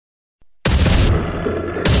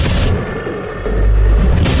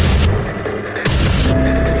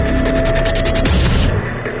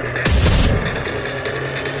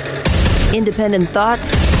Independent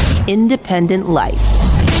thoughts, independent life.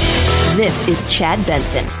 This is Chad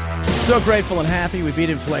Benson. So grateful and happy we beat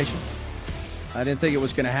inflation. I didn't think it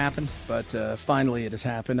was going to happen, but finally it has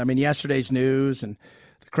happened. I mean, yesterday's news and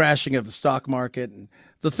the crashing of the stock market and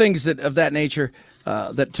the things that of that nature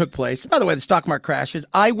that took place. By the way, the stock market crashes.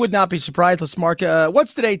 I would not be surprised. Let's mark,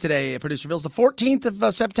 what's the date today, Producer Phil's? The 14th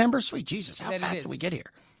of September? Sweet Jesus, how fast did we get here?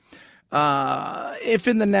 If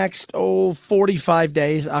in the next, 45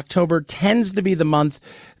 days, October tends to be the month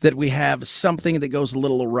that we have something that goes a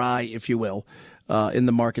little awry, if you will, in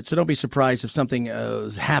the market. So don't be surprised if something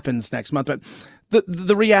happens next month. But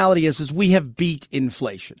the reality is we have beat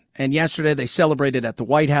inflation. And yesterday they celebrated at the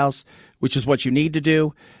White House, which is what you need to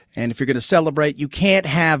do. And if you're going to celebrate, you can't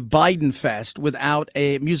have Biden Fest without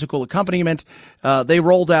a musical accompaniment. They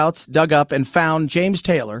rolled out, dug up, and found James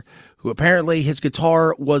Taylor, who apparently his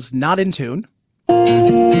guitar was not in tune.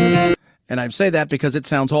 And I say that because it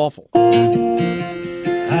sounds awful. I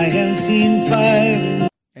have seen fire.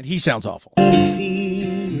 And he sounds awful. I've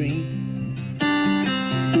seen rain.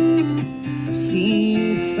 I've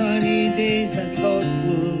seen sunny days I thought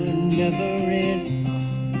would never end.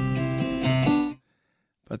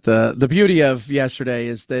 But the beauty of yesterday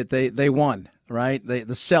is that they won, right?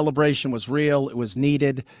 The celebration was real. It was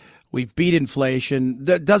needed. We've beat inflation.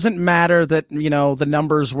 It doesn't matter that, the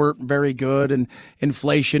numbers weren't very good and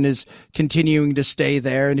inflation is continuing to stay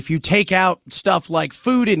there. And if you take out stuff like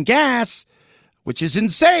food and gas, which is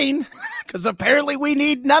insane because apparently we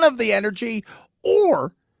need none of the energy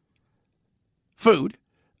or food,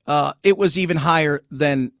 it was even higher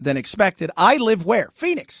than expected. I live where?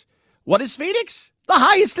 Phoenix. What is Phoenix? The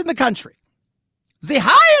highest in the country. The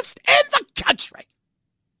highest in the country.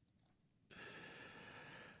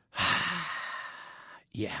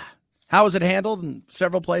 Yeah. How was it handled in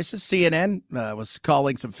several places? CNN was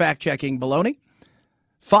calling some fact-checking baloney.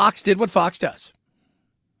 Fox did what Fox does.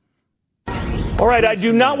 All right, I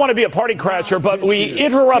do not want to be a party crasher, but we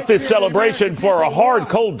interrupt this celebration for a hard,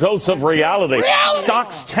 cold dose of reality.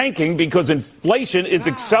 Stocks tanking because inflation is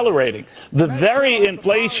accelerating. The very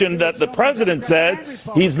inflation that the president said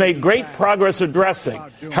he's made great progress addressing,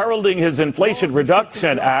 heralding his Inflation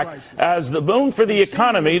Reduction Act as the boon for the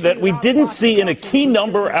economy that we didn't see in a key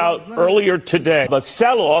number out earlier today. A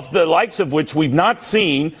sell-off, the likes of which we've not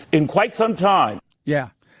seen in quite some time. Yeah.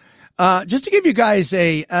 Just to give you guys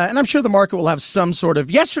and I'm sure the market will have some sort of,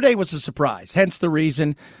 yesterday was a surprise, hence the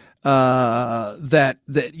reason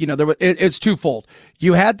it's twofold.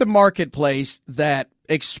 You had the marketplace that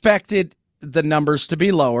expected the numbers to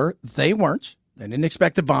be lower. They weren't. They didn't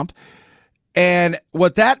expect a bump. And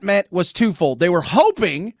what that meant was twofold. They were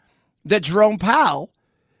hoping that Jerome Powell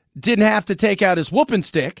didn't have to take out his whooping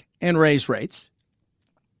stick and raise rates.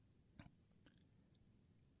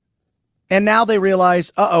 And now they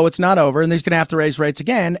realize, it's not over, and he's going to have to raise rates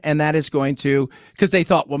again, and that is going to, because they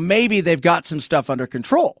thought, well, maybe they've got some stuff under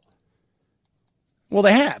control. Well,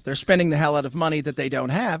 they have. They're spending the hell out of money that they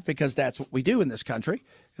don't have because that's what we do in this country.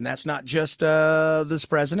 And that's not just this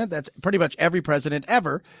president. That's pretty much every president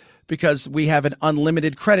ever, because we have an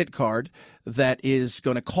unlimited credit card that is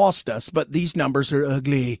going to cost us. But these numbers are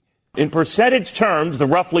ugly. In percentage terms, the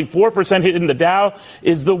roughly 4% hit in the Dow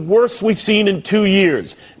is the worst we've seen in 2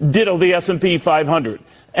 years. Ditto the S&P 500.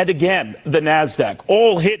 And again, the NASDAQ.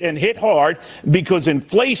 All hit and hit hard because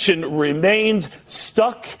inflation remains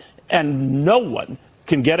stuck and no one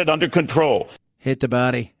can get it under control. Hit the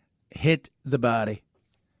body. Hit the body.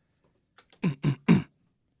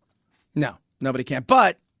 No, nobody can.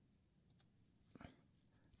 But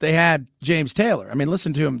they had James Taylor. I mean,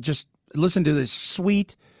 listen to him. Just listen to this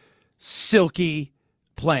sweet, silky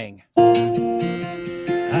playing. I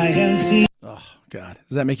have seen. Oh, God.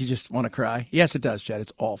 Does that make you just want to cry? Yes, it does, Chad.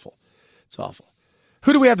 It's awful. It's awful.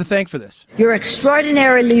 Who do we have to thank for this? Your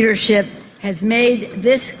extraordinary leadership has made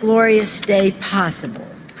this glorious day possible.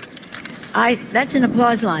 That's an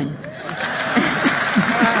applause line.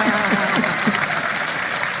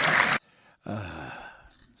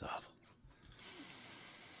 It's awful.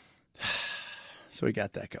 So we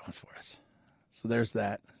got that going for us. So there's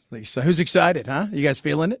that. So who's excited, huh? You guys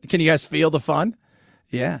feeling it? Can you guys feel the fun?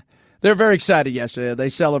 Yeah. They're very excited yesterday. They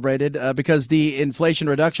celebrated because the Inflation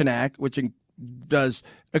Reduction Act, which does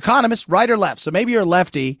economists, right or left. So maybe you're a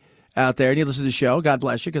lefty out there and you listen to the show. God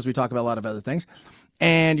bless you, because we talk about a lot of other things.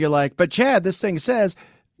 And you're like, but Chad, this thing says,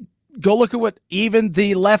 go look at what even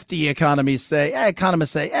the lefty economists say.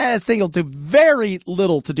 This thing will do very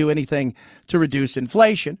little to do anything to reduce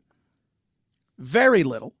inflation. Very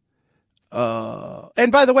little. And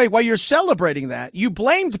by the way, while you're celebrating that, you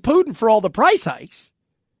blamed Putin for all the price hikes.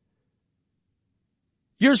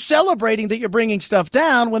 You're celebrating that you're bringing stuff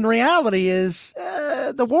down when the reality is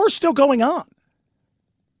the war's still going on.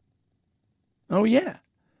 Oh, yeah.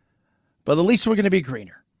 But at least we're going to be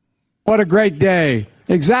greener. What a great day.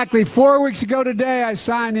 Exactly 4 weeks ago today, I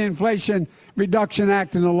signed the Inflation Reduction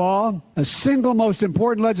Act into law, a single most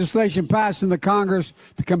important legislation passed in the Congress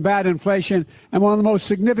to combat inflation and one of the most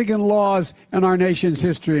significant laws in our nation's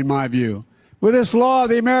history, in my view. With this law,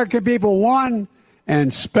 the American people won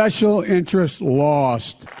and special interests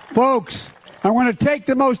lost. Folks, I want to take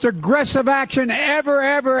the most aggressive action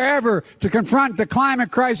ever to confront the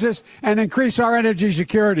climate crisis and increase our energy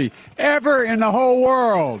security. Ever in the whole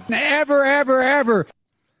world. Ever.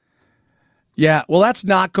 Yeah, well, that's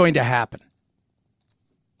not going to happen.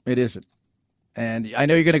 It isn't. And I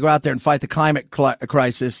know you're going to go out there and fight the climate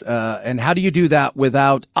crisis. And how do you do that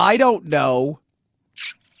without, I don't know,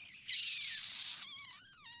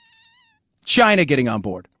 China getting on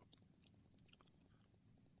board?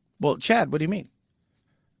 Well, Chad, what do you mean?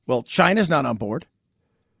 Well, China's not on board.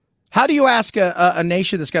 How do you ask a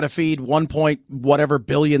nation that's got to feed 1 point whatever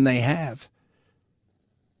billion they have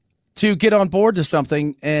to get on board to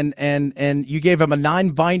something, and you gave them a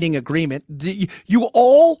non-binding agreement? You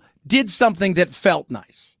all did something that felt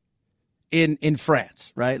nice in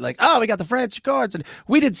France, right? Like, oh, we got the French cards, and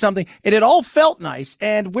we did something, and it all felt nice,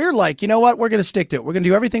 and we're like, you know what? We're going to stick to it. We're going to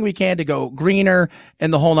do everything we can to go greener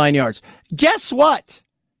and the whole 9 yards. Guess what?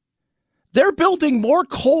 They're building more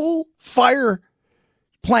coal fire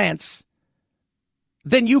plants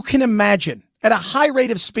than you can imagine at a high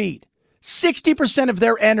rate of speed. 60% of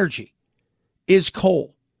their energy is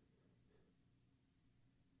coal.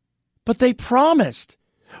 But they promised,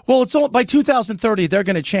 well, it's all by 2030 they're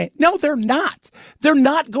going to change. No, they're not. They're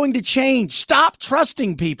not going to change. Stop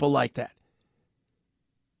trusting people like that.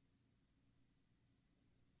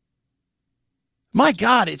 My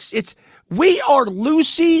God, it's we are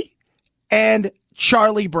Lucy and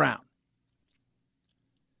Charlie Brown.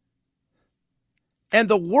 And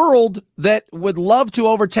the world that would love to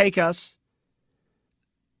overtake us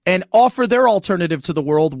and offer their alternative to the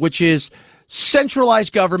world, which is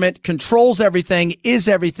centralized government, controls everything, is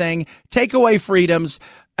everything, take away freedoms,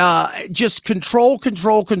 just control,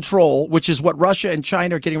 which is what Russia and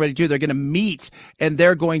China are getting ready to do. They're going to meet, and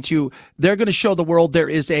they're going to show the world there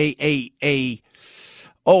is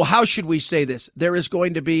how should we say this? There is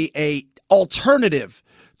going to be a alternative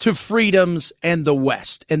to freedoms and the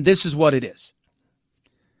West. And this is what it is.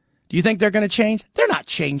 Do you think they're going to change? They're not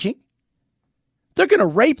changing. They're going to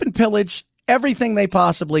rape and pillage everything they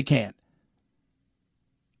possibly can.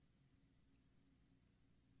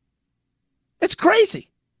 It's crazy.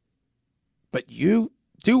 But you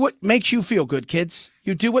do what makes you feel good, kids.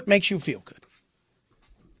 You do what makes you feel good.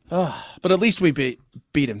 But at least we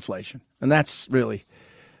beat inflation. And that's really,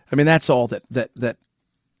 that's all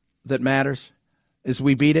that matters, is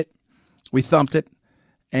we beat it, we thumped it,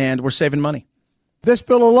 and we're saving money. This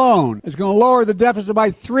bill alone is going to lower the deficit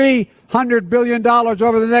by $300 billion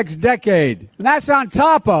over the next decade. And that's on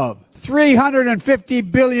top of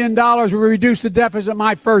 $350 billion will reduce the deficit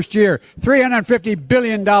my first year. $350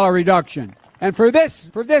 billion reduction. And for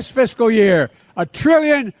this fiscal year, $1.5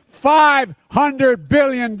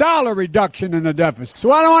 trillion reduction in the deficit.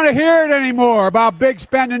 So I don't want to hear it anymore about big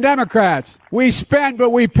spending Democrats. We spend,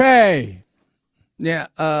 but we pay. Yeah.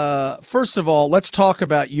 First of all, let's talk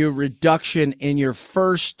about your reduction in your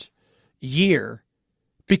first year,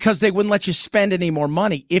 because they wouldn't let you spend any more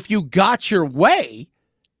money. If you got your way,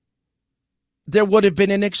 there would have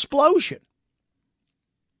been an explosion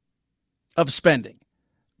of spending.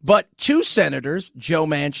 But two senators, Joe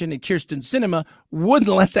Manchin and Kyrsten Sinema,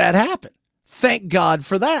 wouldn't let that happen. Thank God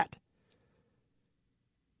for that.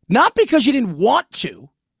 Not because you didn't want to,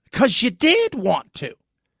 because you did want to.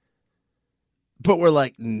 But we're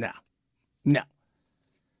like, no.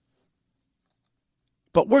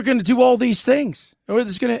 But we're going to do all these things. We're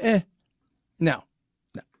just going to, No.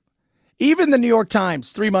 Even the New York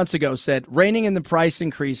Times 3 months ago said reining in the price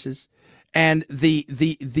increases and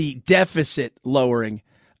the deficit lowering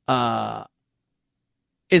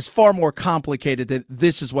is far more complicated than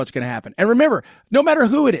this is what's going to happen. And remember, no matter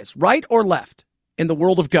who it is, right or left in the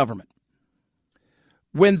world of government,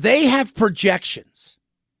 when they have projections,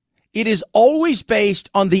 it is always based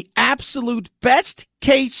on the absolute best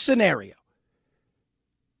case scenario,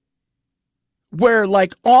 where,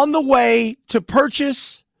 like, on the way to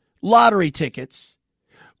purchase lottery tickets,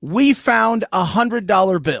 we found a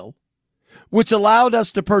 $100 bill, which allowed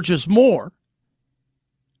us to purchase more.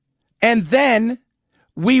 And then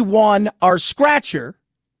we won our scratcher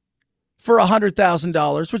for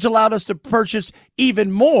 $100,000, which allowed us to purchase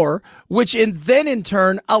even more, which then in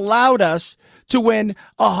turn allowed us to win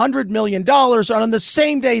 $100 million. And on the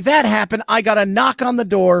same day that happened, I got a knock on the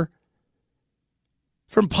door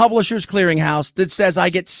from Publishers Clearinghouse that says I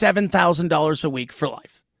get $7,000 a week for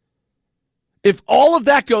life. If all of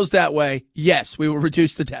that goes that way, yes, we will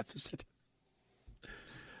reduce the deficit.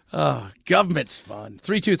 Oh, government's fun.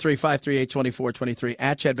 323-538-2423.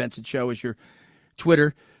 At Chad Benson Show is your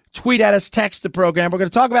Twitter. Tweet at us, text the program. We're going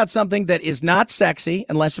to talk about something that is not sexy,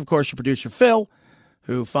 unless, of course, your producer, Phil,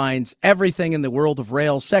 who finds everything in the world of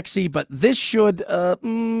rail sexy. But this should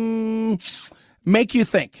make you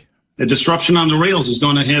think. The disruption on the rails is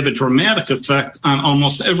going to have a dramatic effect on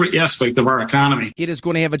almost every aspect of our economy. It is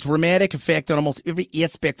going to have a dramatic effect on almost every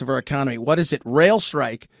aspect of our economy. What is it? Rail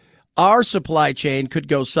strike. Our supply chain could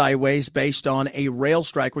go sideways based on a rail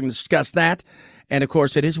strike. We're going to discuss that. And, of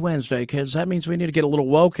course, it is Wednesday because that means we need to get a little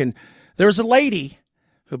woke. And there's a lady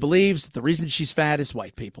who believes that the reason she's fat is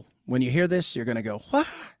white people. When you hear this, you're going to go, what?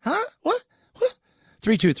 Huh? What?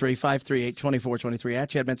 323-538-2423 at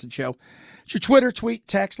Chad Benson Show. It's your Twitter, tweet,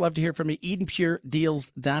 text. Love to hear from you.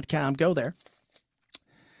 EdenPureDeals.com. Go there.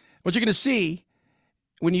 What you're going to see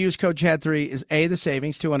when you use code CHAD3 is A, the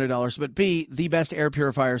savings, $200, but B, the best air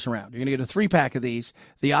purifiers around. You're going to get a 3-pack of these,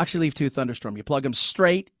 the Oxyleaf 2 Thunderstorm. You plug them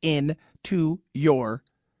straight into your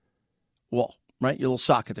wall, right? Your little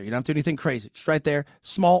socket there. You don't have to do anything crazy. Just right there,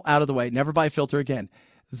 small, out of the way. Never buy a filter again.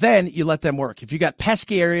 Then you let them work. If you got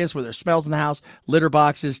pesky areas where there's smells in the house, litter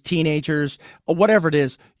boxes, teenagers, or whatever it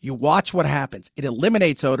is, you watch what happens. It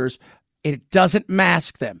eliminates odors. It doesn't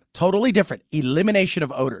mask them. Totally different. Elimination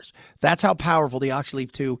of odors. That's how powerful the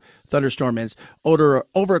Oxyleaf 2 Thunderstorm is. Over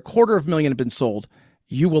 250,000 have been sold.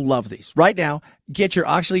 You will love these. Right now, get your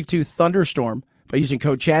Oxyleaf 2 Thunderstorm by using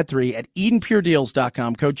code CHAD3 at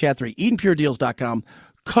EdenPureDeals.com. Code CHAD3. EdenPureDeals.com.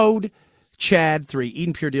 Code CHAD3.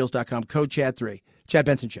 EdenPureDeals.com. Code CHAD3. Chad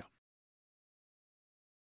Benson Show.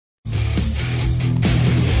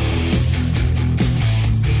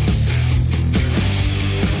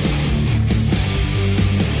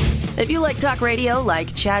 If you like talk radio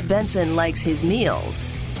like Chad Benson likes his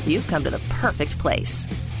meals, you've come to the perfect place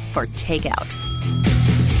for takeout.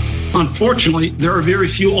 Unfortunately, there are very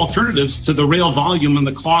few alternatives to the rail volume and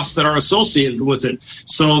the costs that are associated with it.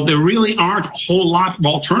 So there really aren't a whole lot of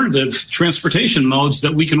alternative transportation modes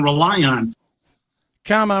that we can rely on.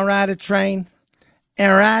 Come on, ride a train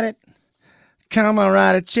and ride it. Come on,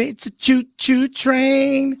 ride a train. It's a choo-choo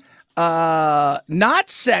train. Not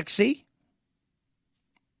sexy.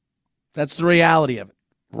 That's the reality of it.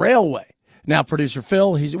 Railway. Now, producer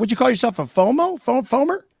Phil, would you call yourself a FOMO?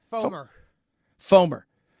 Foamer? Foamer.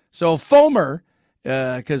 So Foamer,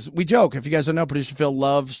 because we joke, if you guys don't know, producer Phil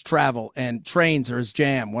loves travel, and trains are his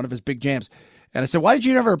jam, one of his big jams. And I said, why did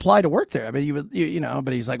you never apply to work there? I mean, you know,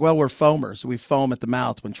 but he's like, well, we're foamers. So we foam at the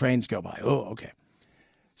mouth when trains go by. Oh, okay.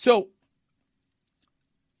 So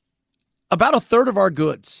about a third of our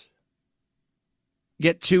goods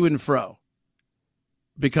get to and fro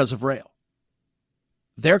because of rail.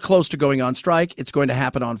 They're close to going on strike. It's going to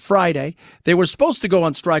happen on Friday. They were supposed to go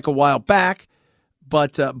on strike a while back,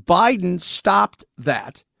 but Biden stopped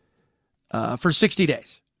that for 60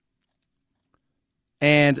 days.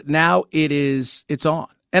 And now it's on.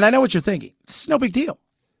 And I know what you're thinking. It's no big deal.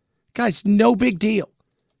 Guys, no big deal.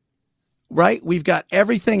 Right? We've got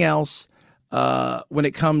everything else when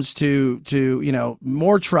it comes to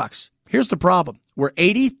more trucks. Here's the problem. We're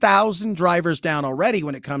 80,000 drivers down already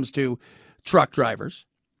when it comes to truck drivers.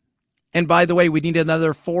 And by the way, we need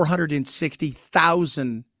another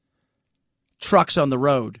 460,000 trucks on the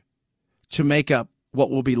road to make up what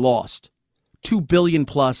will be lost. 2 billion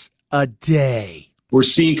plus a day. We're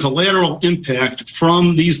seeing collateral impact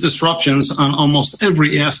from these disruptions on almost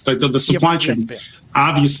every aspect of the supply chain.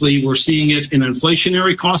 Obviously, we're seeing it in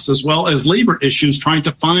inflationary costs as well as labor issues, trying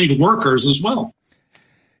to find workers as well.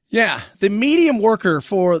 Yeah, the medium worker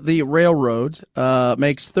for the railroad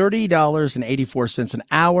makes $30.84 an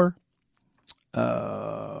hour,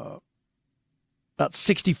 about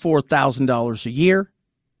 $64,000 a year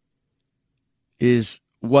is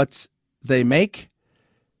what they make.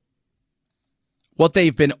 What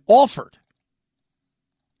they've been offered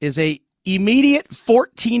is a immediate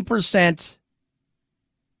 14%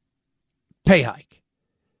 pay hike.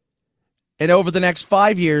 And over the next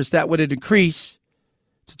 5 years, that would increase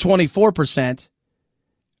to 24%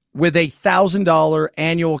 with a $1,000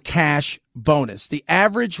 annual cash bonus. The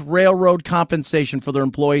average railroad compensation for their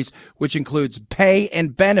employees, which includes pay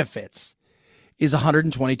and benefits, is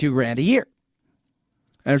 $122,000 a year.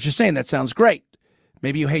 And I was just saying, that sounds great.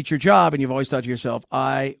 Maybe you hate your job and you've always thought to yourself,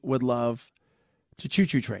 I would love to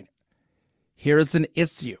choo-choo train. Here is an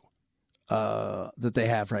issue that they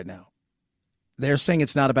have right now. They're saying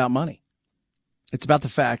it's not about money. It's about the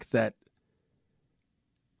fact that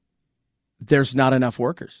there's not enough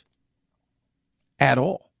workers at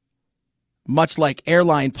all. Much like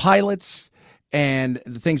airline pilots and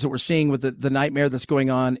the things that we're seeing with the nightmare that's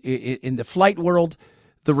going on in the flight world,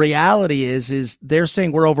 the reality is they're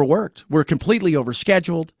saying we're overworked. We're completely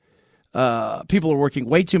overscheduled. People are working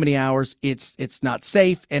way too many hours. It's not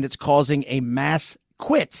safe, and it's causing a mass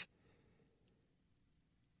quit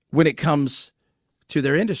when it comes to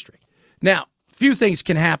their industry. Now, few things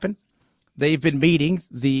can happen. They've been meeting,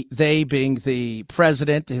 they being the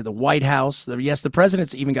president, the White House. Yes, the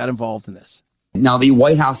president's even got involved in this. Now, the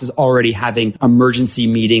White House is already having emergency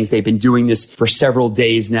meetings. They've been doing this for several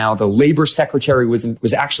days now. The labor secretary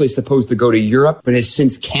was actually supposed to go to Europe, but has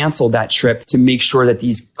since canceled that trip to make sure that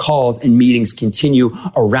these calls and meetings continue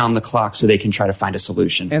around the clock so they can try to find a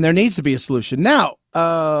solution. And there needs to be a solution. Now,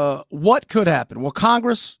 what could happen? Well,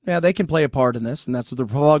 Congress, they can play a part in this, and that's what the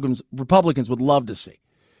Republicans would love to see,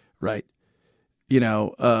 right?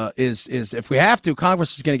 Is if we have to,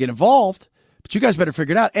 Congress is going to get involved, but you guys better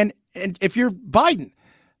figure it out. And if you're Biden,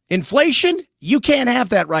 inflation, you can't have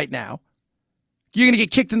that right now. You're going to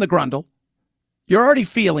get kicked in the grundle. You're already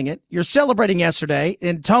feeling it. You're celebrating yesterday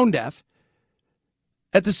in tone deaf.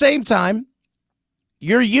 At the same time,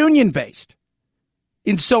 you're union-based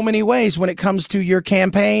in so many ways when it comes to your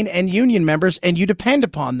campaign and union members, and you depend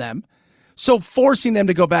upon them. So forcing them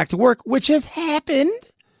to go back to work, which has happened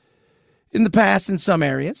in the past in some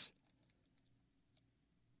areas.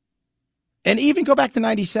 And even go back to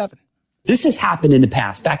 97. This has happened in the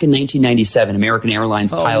past. Back in 1997, American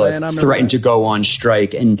Airlines pilots threatened to go on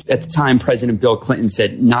strike. And at the time, President Bill Clinton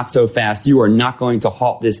said, not so fast. You are not going to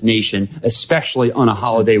halt this nation, especially on a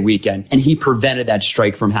holiday weekend. And he prevented that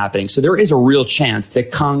strike from happening. So there is a real chance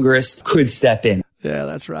that Congress could step in. Yeah,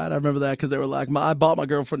 that's right. I remember that because they were like, I bought my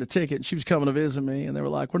girlfriend a ticket and she was coming to visit me. And they were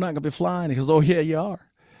like, we're not going to be flying. He goes, oh, yeah, you are.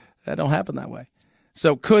 That don't happen that way.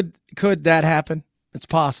 So could that happen? It's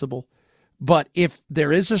possible. But if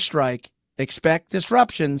there is a strike, expect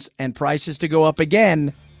disruptions and prices to go up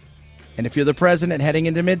again. And if you're the president heading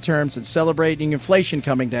into midterms and celebrating inflation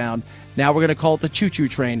coming down, now we're going to call it the choo-choo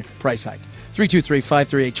train price hike.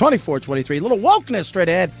 323-538-2423. A little wokeness straight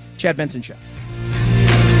ahead. Chad Benson Show.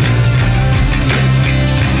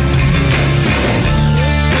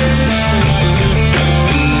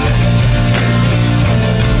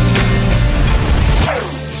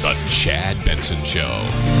 The Chad Benson Show.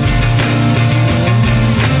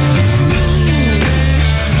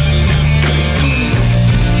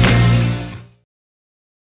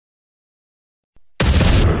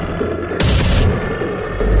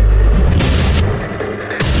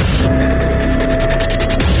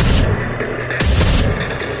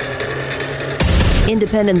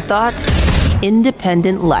 Independent thoughts,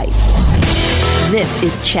 independent life. This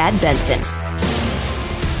is Chad Benson.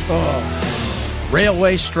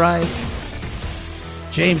 Railway strike.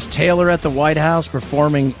 James Taylor at the White House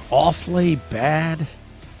performing awfully bad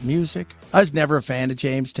music. I was never a fan of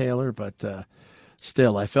James Taylor, but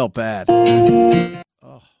still, I felt bad.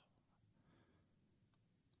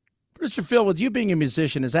 Producer Phil, with you being a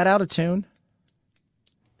musician, is that out of tune?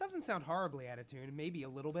 Doesn't sound horribly out of tune, maybe a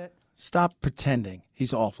little bit. Stop pretending.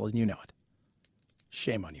 He's awful, and you know it.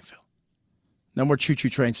 Shame on you, Phil. No more choo-choo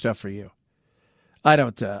train stuff for you. I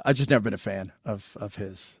don't. I've just never been a fan of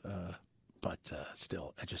his. But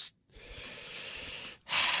still, I just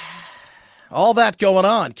all that going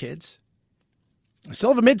on, kids. I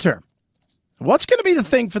still have a midterm. What's going to be the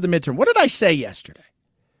thing for the midterm? What did I say yesterday?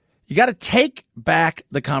 You got to take back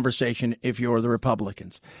the conversation if you're the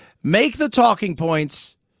Republicans. Make the talking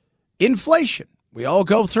points inflation. We all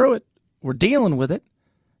go through it. We're dealing with it,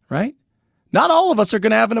 right? Not all of us are going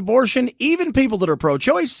to have an abortion, even people that are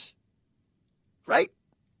pro-choice, right?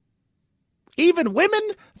 Even women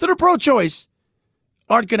that are pro-choice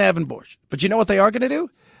aren't going to have an abortion. But you know what they are going to do?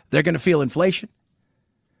 They're going to feel inflation.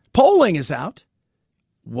 Polling is out.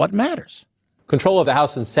 What matters? Control of the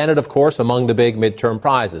House and Senate, of course, among the big midterm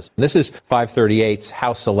prizes. This is 538's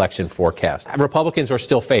House election forecast. Republicans are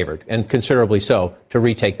still favored, and considerably so, to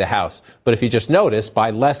retake the House. But if you just notice,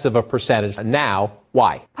 by less of a percentage now.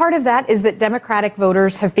 Why? Part of that is that Democratic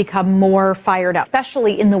voters have become more fired up,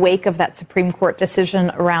 especially in the wake of that Supreme Court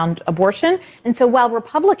decision around abortion. And so while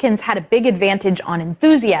Republicans had a big advantage on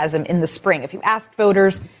enthusiasm in the spring, if you asked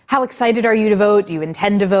voters, how excited are you to vote? Do you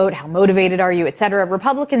intend to vote? How motivated are you, et cetera?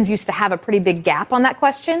 Republicans used to have a pretty big gap on that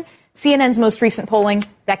question. CNN's most recent polling,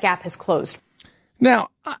 that gap has closed. Now,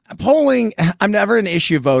 polling, I'm never an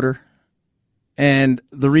issue voter. And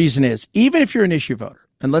the reason is, even if you're an issue voter,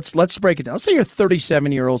 and let's break it down. Let's say you're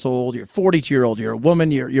 37 years old, you're 42-year-old, you're a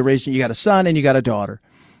woman, you're raising, you got a son and you got a daughter,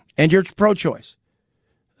 and you're pro-choice.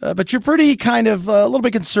 But you're pretty kind of a little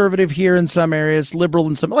bit conservative here in some areas, liberal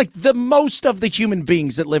in some, like the most of the human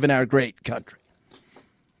beings that live in our great country.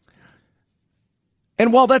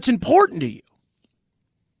 And while that's important to you,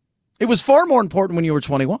 it was far more important when you were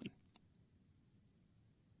 21.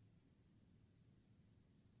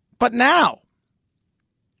 But now,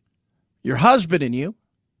 your husband and you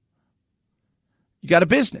got a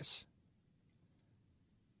business.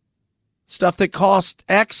 Stuff that cost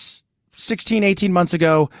X 16, 18 months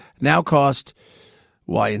ago now cost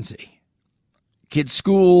Y and Z. Kids'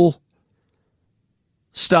 school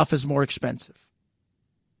stuff is more expensive.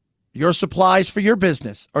 Your supplies for your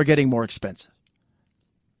business are getting more expensive.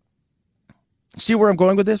 See where I'm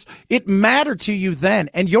going with this? It mattered to you then,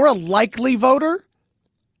 and you're a likely voter?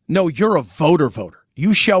 No, you're a voter.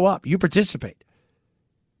 You show up. You participate.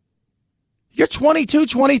 You're 22,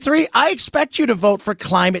 23. I expect you to vote for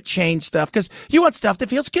climate change stuff because you want stuff that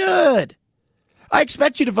feels good. I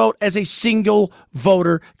expect you to vote as a single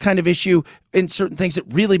voter kind of issue in certain things that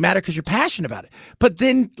really matter because you're passionate about it. But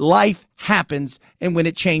then life happens, and when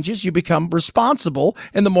it changes, you become responsible,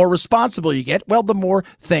 and the more responsible you get, well, the more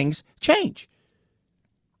things change.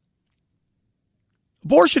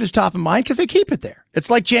 Abortion is top of mind because they keep it there. It's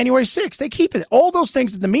like January 6th. They keep it. All those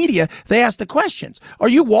things in the media, they ask the questions. Are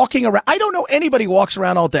you walking around? I don't know anybody who walks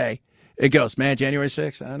around all day and goes, man, January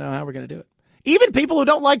 6th, I don't know how we're going to do it. Even people who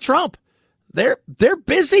don't like Trump, they're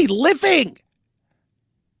busy living.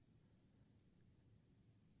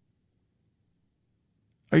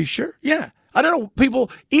 Are you sure? Yeah. I don't know.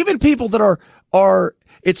 Even people that are,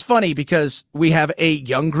 it's funny because we have a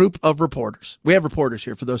young group of reporters. We have reporters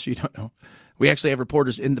here, for those of you who don't know. We actually have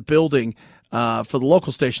reporters in the building for the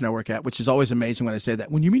local station I work at, which is always amazing when I say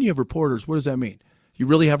that. When you mean you have reporters, what does that mean? You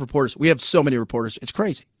really have reporters? We have so many reporters. It's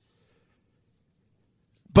crazy.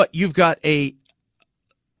 But you've got a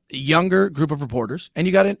younger group of reporters, and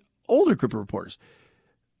you got an older group of reporters.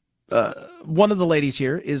 One of the ladies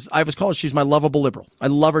here is, I always call her, she's my lovable liberal. I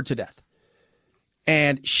love her to death.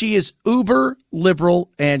 And she is uber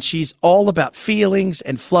liberal, and she's all about feelings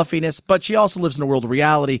and fluffiness, but she also lives in a world of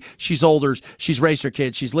reality. She's older. She's raised her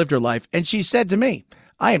kids. She's lived her life. And she said to me,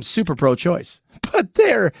 I am super pro-choice, but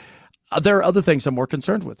there are other things I'm more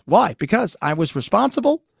concerned with. Why? Because I was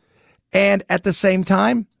responsible, and at the same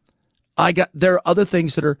time, there are other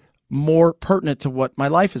things that are more pertinent to what my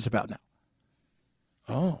life is about now.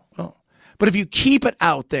 Oh. But if you keep it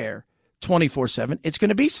out there 24/7, it's going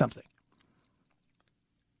to be something.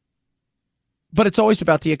 But it's always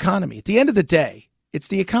about the economy. At the end of the day, it's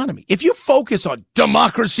the economy. If you focus on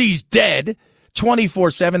democracy's dead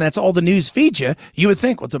 24/7, that's all the news feeds you, you would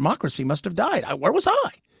think, well, democracy must have died. Where was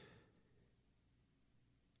I?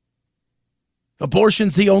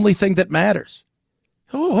 Abortion's the only thing that matters.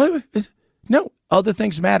 No, other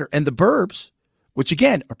things matter. And the burbs, which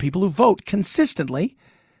again are people who vote consistently,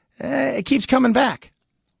 it keeps coming back.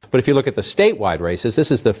 But if you look at the statewide races, this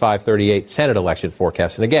is the 538 Senate election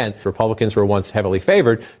forecast. And again, Republicans were once heavily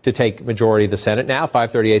favored to take majority of the Senate. Now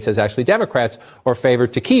 538 says actually Democrats are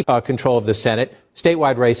favored to keep control of the Senate.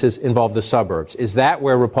 Statewide races involve the suburbs. Is that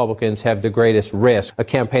where Republicans have the greatest risk? A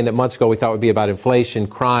campaign that months ago we thought would be about inflation,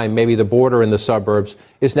 crime, maybe the border in the suburbs,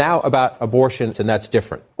 is now about abortion, and that's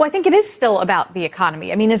different. Well, I think it is still about the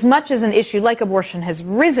economy. I mean, as much as an issue like abortion has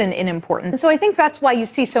risen in importance. So I think that's why you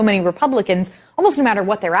see so many Republicans, almost no matter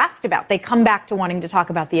what they're asked about, they come back to wanting to talk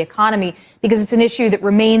about the economy because it's an issue that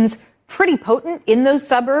remains pretty potent in those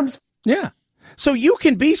suburbs. Yeah. So you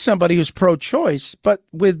can be somebody who's pro-choice, but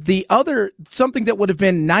with the other, something that would have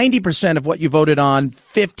been 90% of what you voted on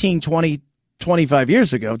 15, 20, 25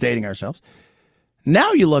 years ago, dating ourselves.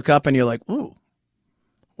 Now you look up and you're like, ooh,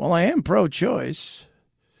 well, I am pro-choice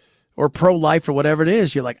or pro-life or whatever it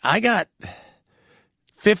is. You're like, I got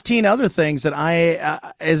 15 other things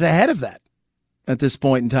that is ahead of that at this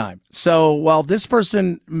point in time. So while this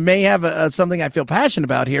person may have something I feel passionate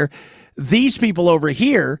about here, these people over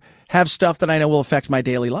here have stuff that I know will affect my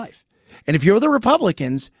daily life. And if you're the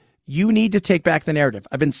Republicans, you need to take back the narrative.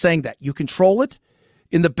 I've been saying that. You control it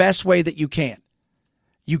in the best way that you can.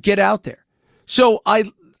 You get out there. So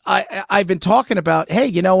I've been talking about, hey,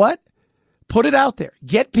 you know what? Put it out there.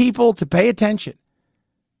 Get people to pay attention.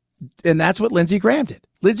 And that's what Lindsey Graham did.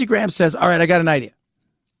 Lindsey Graham says, all right, I got an idea.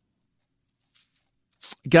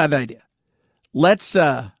 Let's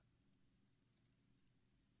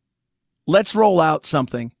roll out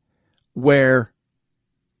something where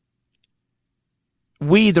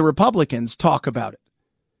we, the Republicans, talk about it.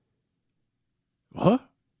 What?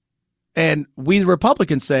 And we, the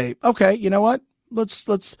Republicans, say, okay, you know what?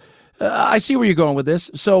 I see where you're going with this.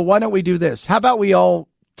 So why don't we do this? How about we all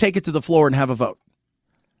take it to the floor and have a vote?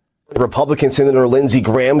 Republican Senator Lindsey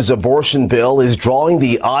Graham's abortion bill is drawing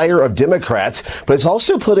the ire of Democrats, but it's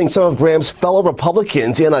also putting some of Graham's fellow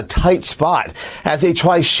Republicans in a tight spot as they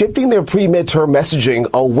try shifting their pre-midterm messaging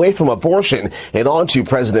away from abortion and onto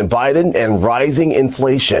President Biden and rising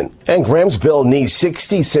inflation. And Graham's bill needs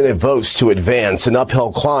 60 Senate votes to advance, an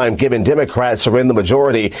uphill climb given Democrats are in the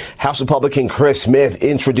majority. House Republican Chris Smith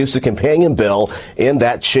introduced a companion bill in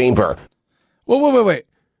that chamber. Wait.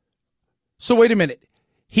 So wait a minute.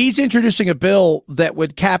 He's introducing a bill that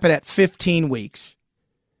would cap it at 15 weeks.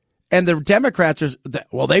 And the Democrats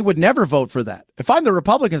they would never vote for that. If I'm the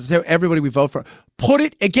Republicans, everybody we vote for. Put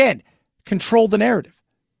it, again, control the narrative.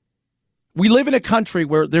 We live in a country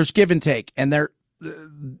where there's give and take, and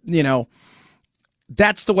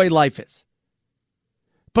that's the way life is.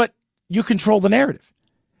 But you control the narrative.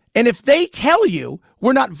 And if they tell you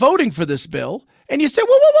we're not voting for this bill, and you say,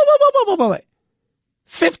 wait.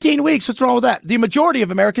 15 weeks, what's wrong with that? The majority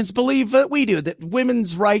of Americans believe that we do, that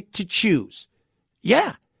women's right to choose.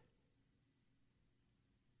 Yeah.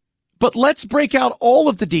 But let's break out all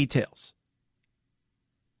of the details.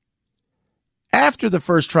 After the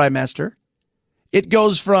first trimester, it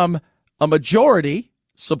goes from a majority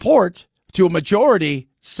support to a majority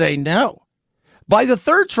say no. By the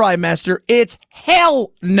third trimester, it's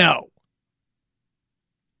hell no.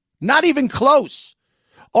 Not even close.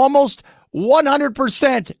 Almost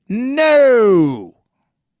 100% no.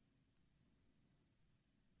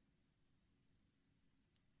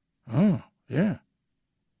 Oh, yeah.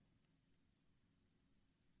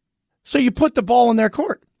 So you put the ball in their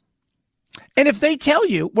court. And if they tell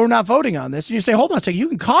you we're not voting on this, and you say, hold on a second, you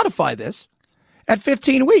can codify this at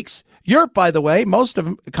 15 weeks. Europe, by the way, most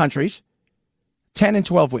of countries, 10 and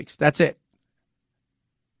 12 weeks. That's it.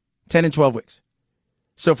 10 and 12 weeks.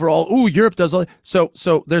 So for all, Europe does all. So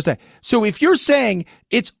there's that. So if you're saying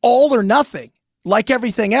it's all or nothing, like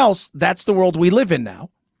everything else, that's the world we live in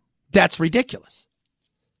now. That's ridiculous.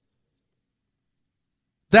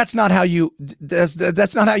 That's not how you.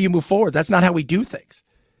 That's not how you move forward. That's not how we do things.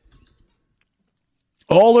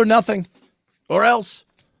 All or nothing, or else.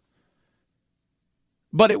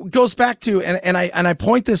 But it goes back to, and I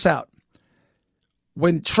point this out.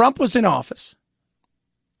 When Trump was in office,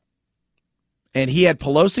 and he had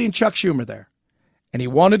Pelosi and Chuck Schumer there, and he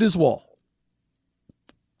wanted his wall.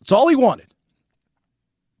 That's all he wanted.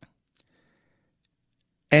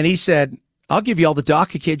 And he said, I'll give you all the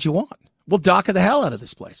DACA kids you want. We'll DACA the hell out of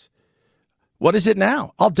this place. What is it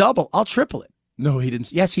now? I'll double, I'll triple it. No, he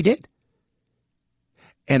didn't. Yes, he did.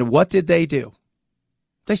 And what did they do?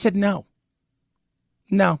 They said, no,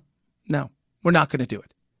 we're not going to do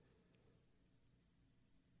it.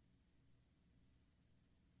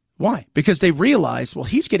 Why? Because they realized, well,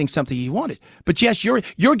 he's getting something he wanted. But yes,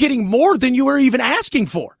 you're getting more than you were even asking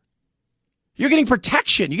for. You're getting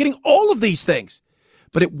protection. You're getting all of these things.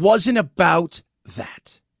 But it wasn't about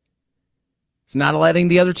that. It's not letting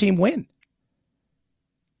the other team win.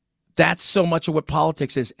 That's so much of what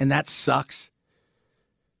politics is, and that sucks.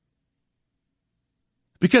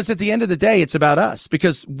 Because at the end of the day, it's about us.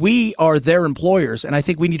 Because we are their employers, and I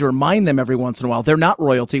think we need to remind them every once in a while, they're not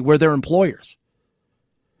royalty, we're their employers.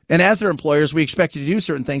 And as their employers, we expect you to do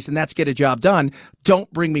certain things, and that's get a job done.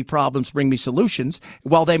 Don't bring me problems, bring me solutions.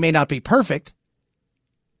 While they may not be perfect,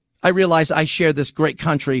 I realize I share this great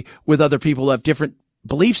country with other people who have different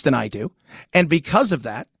beliefs than I do. And because of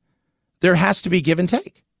that, there has to be give and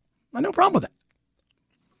take. I have no problem with that.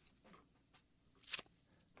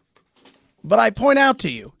 But I point out to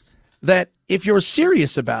you that if you're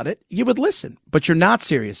serious about it, you would listen, but you're not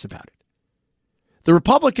serious about it. The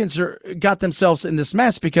Republicans got themselves in this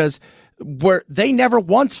mess because they never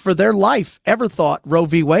once for their life ever thought Roe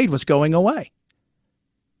v. Wade was going away.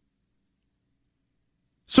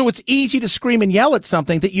 So it's easy to scream and yell at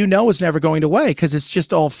something that you know is never going away because it's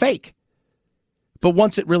just all fake. But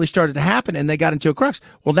once it really started to happen and they got into a crux,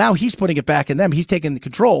 well, now he's putting it back in them. He's taking the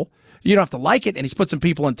control. You don't have to like it, and he's put some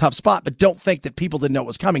people in a tough spot, but don't think that people didn't know it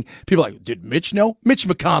was coming. People are like, did Mitch know? Mitch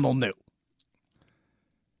McConnell knew.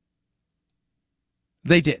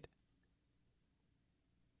 They did.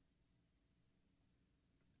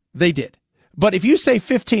 They did. But if you say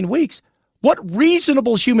 15 weeks, what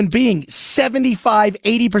reasonable human being, 75,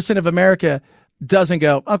 80% of America, doesn't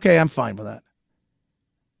go, okay, I'm fine with that?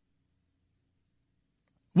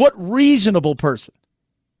 What reasonable person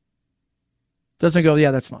doesn't go, yeah,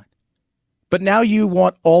 that's fine? But now you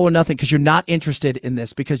want all or nothing because you're not interested in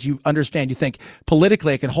this, because you understand, you think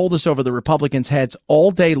politically I can hold this over the Republicans' heads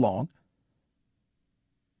all day long,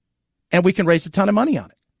 and we can raise a ton of money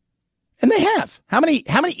on it. And they have. How many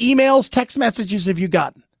emails, text messages have you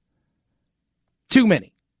gotten? Too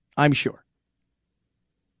many, I'm sure.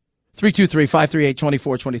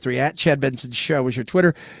 323-538-2423 at Chad Benson Show is your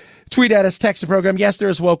Twitter. Tweet at us, text the program. Yes, there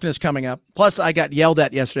is wokeness coming up. Plus, I got yelled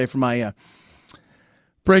at yesterday for my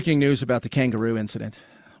breaking news about the kangaroo incident.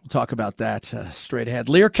 We'll talk about that straight ahead.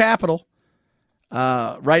 Lear Capital.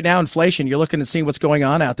 Right now, inflation, you're looking to see what's going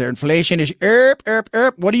on out there. Inflation is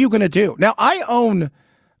What are you going to do? Now, I own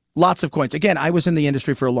lots of coins. Again, I was in the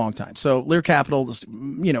industry for a long time. So Lear Capital is,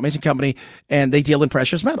 amazing company, and they deal in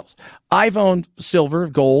precious metals. I've owned silver,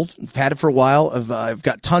 gold, I've had it for a while. I've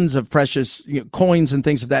got tons of precious coins and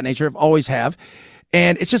things of that nature. I've always have.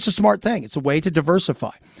 And it's just a smart thing. It's a way to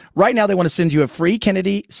diversify. Right now, they want to send you a free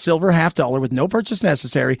Kennedy silver $50 with no purchase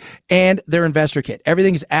necessary and their investor kit.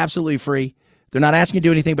 Everything is absolutely free. They're not asking you to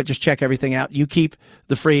do anything but just check everything out. You keep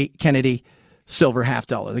the free Kennedy silver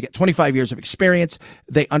 $50. They get 25 years of experience.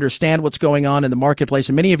 They understand what's going on in the marketplace.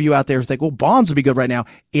 And many of you out there think, well, bonds would be good right now.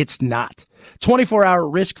 It's not. 24-hour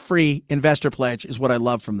risk-free investor pledge is what I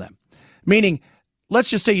love from them. Meaning, let's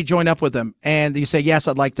just say you join up with them and you say, yes,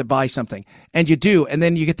 I'd like to buy something. And you do. And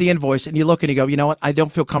then you get the invoice and you look and you go, you know what? I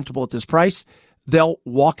don't feel comfortable at this price. They'll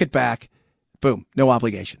walk it back. Boom. No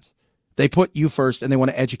obligations. They put you first, and they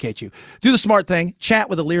want to educate you. Do the smart thing. Chat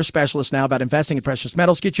with a Lear specialist now about investing in precious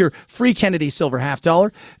metals. Get your free Kennedy silver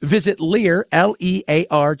 $50. Visit Lear,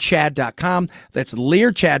 L-E-A-R, Chad.com. That's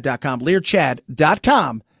LearChad.com,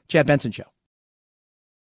 LearChad.com. Chad Benson Show.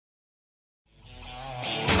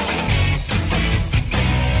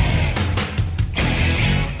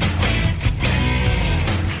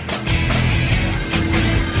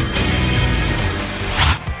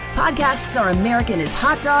 Podcasts are American as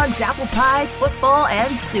hot dogs, apple pie, football,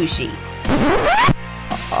 and sushi.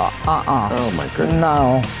 Oh, my goodness.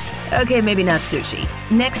 No. Okay, maybe not sushi.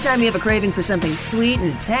 Next time you have a craving for something sweet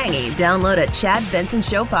and tangy, download a Chad Benson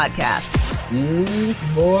Show podcast.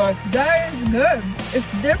 Boy, that is good.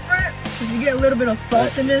 It's different because you get a little bit of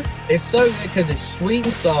saltiness. It's so good because it's sweet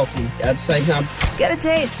and salty at the same time. Get a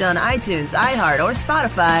taste on iTunes, iHeart, or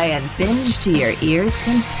Spotify and binge to your ears'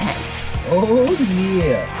 content. Oh,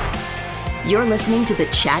 yeah. You're listening to The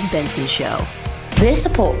Chad Benson Show. This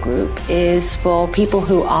support group is for people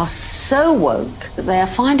who are so woke that they are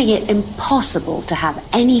finding it impossible to have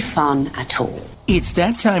any fun at all. It's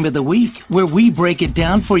that time of the week where we break it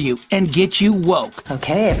down for you and get you woke.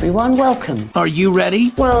 Okay, everyone, welcome. Are you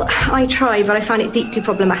ready? Well, I try, but I find it deeply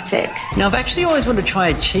problematic. Now, I've actually always wanted to try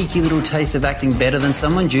a cheeky little taste of acting better than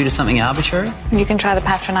someone due to something arbitrary. You can try the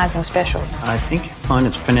patronising special. I think you'll find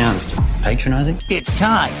it's pronounced patronising. It's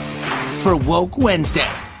time for Woke Wednesday.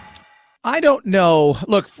 I don't know.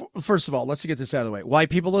 Look, first of all, let's get this out of the way.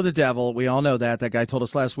 White people are the devil. We all know that. That guy told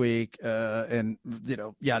us last week, and,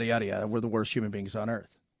 yada, yada, yada. We're the worst human beings on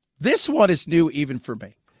earth. This one is new even for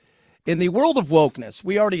me. In the world of wokeness,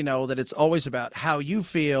 we already know that it's always about how you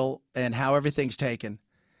feel and how everything's taken,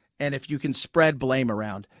 and if you can spread blame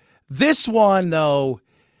around. This one, though,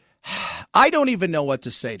 I don't even know what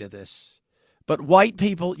to say to this. But white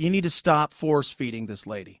people, you need to stop force-feeding this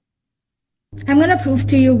lady. I'm going to prove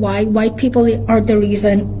to you why white people are the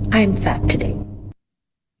reason I'm fat today.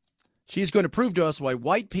 She's going to prove to us why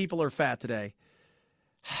white people are fat today.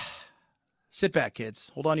 Sit back,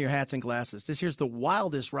 kids. Hold on to your hats and glasses. This here's the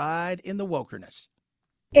wildest ride in the wokerness.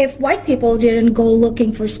 If white people didn't go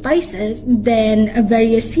looking for spices, then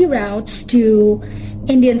various sea routes to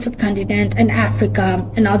Indian subcontinent and Africa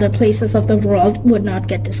and other places of the world would not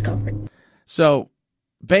get discovered. So,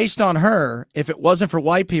 based on her, if it wasn't for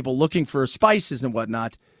white people looking for spices and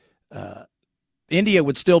whatnot, India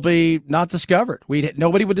would still be not discovered.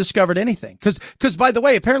 Nobody would have discovered anything. Because, by the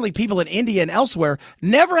way, apparently people in India and elsewhere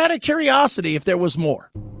never had a curiosity if there was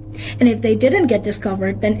more. And if they didn't get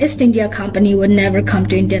discovered, then East India Company would never come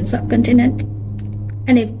to Indian subcontinent.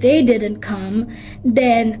 And if they didn't come,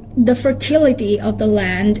 then the fertility of the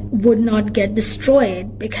land would not get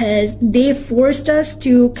destroyed because they forced us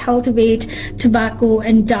to cultivate tobacco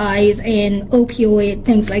and dyes and opioid,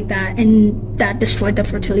 things like that. And that destroyed the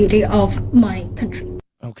fertility of my country.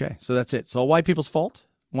 Okay, so that's it. It's all white people's fault?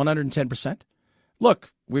 110%?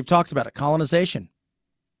 Look, we've talked about it. Colonization.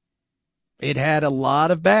 It had a lot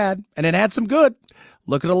of bad, and it had some good.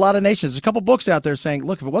 Look at a lot of nations. There's a couple books out there saying,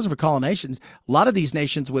 look, if it wasn't for colonization, a lot of these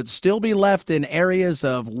nations would still be left in areas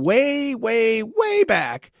of way, way, way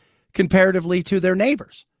back comparatively to their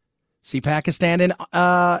neighbors. See Pakistan and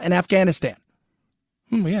Afghanistan.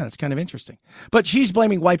 Yeah, that's kind of interesting. But she's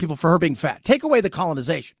blaming white people for her being fat. Take away the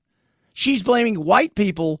colonization. She's blaming white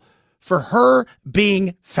people for her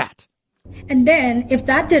being fat. And then if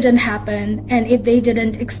that didn't happen, and if they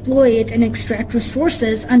didn't exploit and extract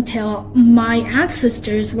resources until my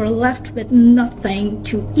ancestors were left with nothing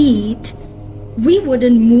to eat, we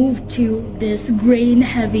wouldn't move to this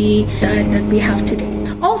grain-heavy diet that we have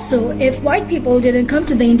today. Also, if white people didn't come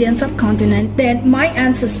to the Indian subcontinent, then my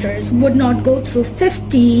ancestors would not go through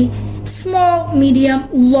 50 small, medium,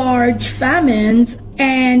 large famines.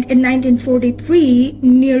 And in 1943,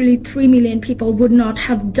 nearly 3 million people would not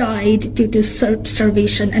have died due to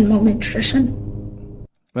starvation and malnutrition.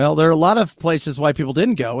 Well, there are a lot of places white people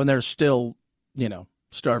didn't go, and there's still,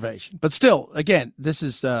 starvation. But still, again, this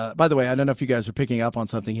is, by the way, I don't know if you guys are picking up on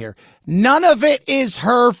something here. None of it is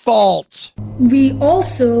her fault. We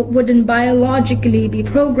also wouldn't biologically be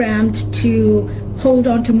programmed to hold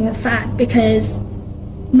on to more fat because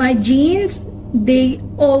my genes, they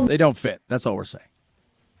don't fit. That's all we're saying.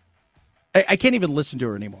 I can't even listen to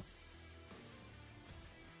her anymore.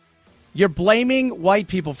 You're blaming white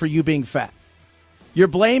people for you being fat. You're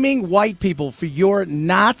blaming white people for your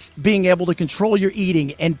not being able to control your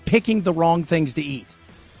eating and picking the wrong things to eat.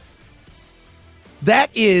 That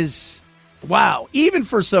is, wow. Even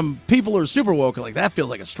for some people who are super woke, like that feels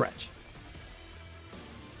like a stretch.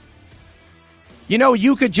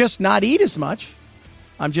 You could just not eat as much.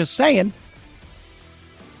 I'm just saying.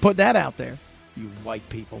 Put that out there, you white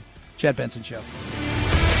people. Chad Benson Show.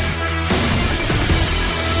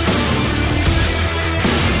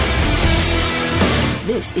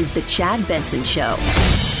 This is the Chad Benson Show.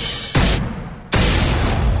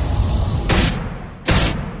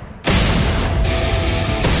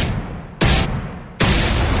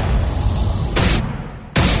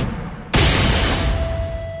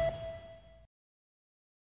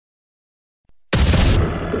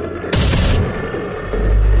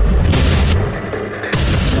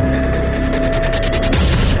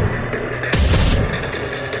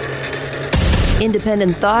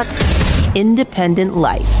 Independent thoughts, independent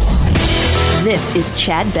life. This is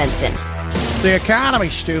Chad Benson. The economy,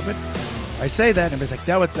 stupid. I say that, and it's like,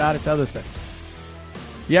 no, it's not. It's other things.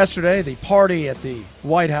 Yesterday, the party at the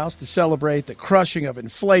White House to celebrate the crushing of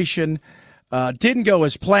inflation didn't go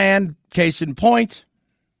as planned. Case in point.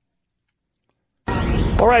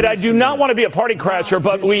 All right, I do not want to be a party crasher,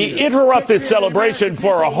 but we interrupt this celebration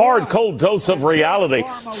for a hard, cold dose of reality.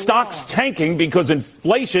 Stocks tanking because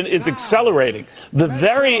inflation is accelerating. The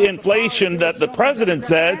very inflation that the president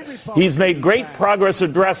said he's made great progress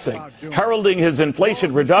addressing, heralding his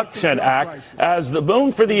Inflation Reduction Act as the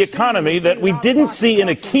boon for the economy that we didn't see in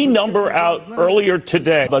a key number out earlier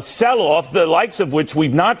today. A sell-off, the likes of which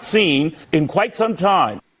we've not seen in quite some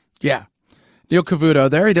time. Yeah. Neil Cavuto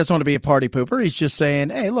there. He doesn't want to be a party pooper. He's just saying,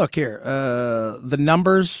 hey, look here, the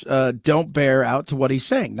numbers don't bear out to what he's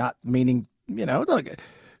saying. Not meaning, look,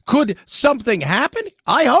 could something happen?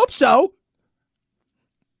 I hope so.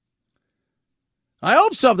 I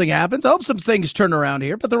hope something happens. I hope some things turn around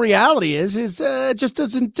here. But the reality is it just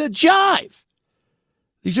doesn't jive.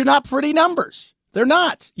 These are not pretty numbers. They're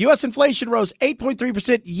not. U.S. inflation rose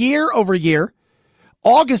 8.3% year over year.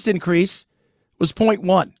 August increase was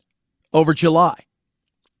 0.1. over July.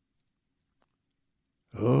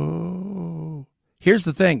 Oh. Here's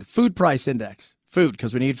the thing. Food price index. Food,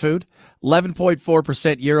 because we need food.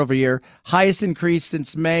 11.4% year over year. Highest increase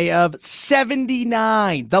since May of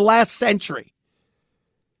 79, the last century.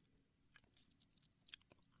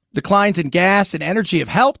 Declines in gas and energy have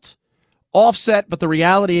helped offset, but the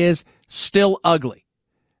reality is still ugly.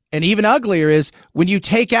 And even uglier is when you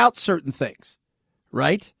take out certain things,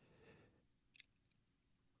 right?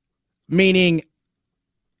 Meaning,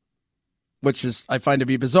 which is I find to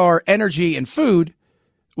be bizarre, energy and food,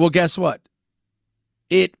 well, guess what?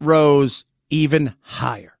 It rose even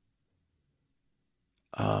higher.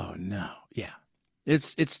 Oh no, yeah.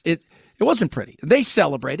 It wasn't pretty. They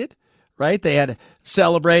celebrated, right? They had to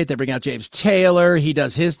celebrate. They bring out James Taylor. He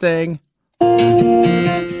does his thing.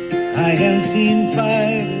 I have seen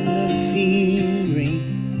fire and I've seen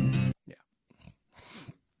rain.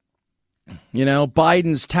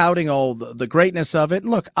 Biden's touting all the greatness of it.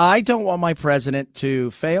 Look, I don't want my president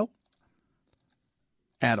to fail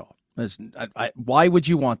at all. Why would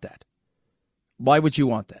you want that? Why would you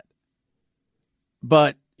want that?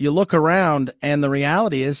 But you look around, and the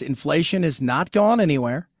reality is inflation has not gone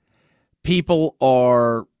anywhere. People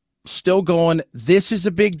are still going, this is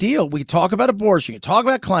a big deal. We talk about abortion, you talk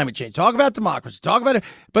about climate change, talk about democracy, talk about it,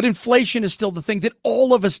 but inflation is still the thing that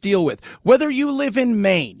all of us deal with. Whether you live in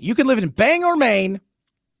Maine, you can live in Bangor, Maine,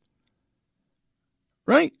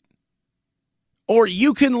 right? Or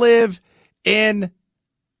you can live in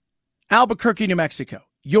Albuquerque, New Mexico.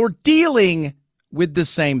 You're dealing with the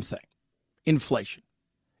same thing, inflation.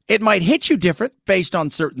 It might hit you different based on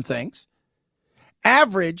certain things.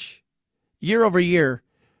 Average, year over year,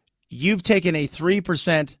 you've taken a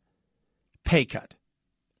 3% pay cut.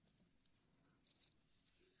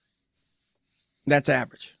 That's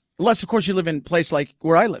average. Unless, of course, you live in a place like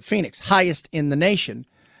where I live, Phoenix, highest in the nation.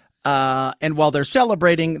 And while they're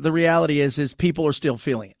celebrating, the reality is people are still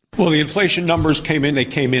feeling it. Well, the inflation numbers came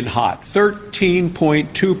in hot.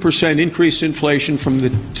 13.2% increase in inflation from the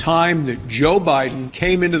time that Joe Biden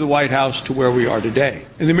came into the White House to where we are today.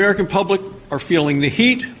 And the American public are feeling the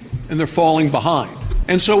heat, and they're falling behind.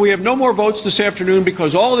 And so we have no more votes this afternoon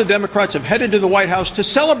because all of the Democrats have headed to the White House to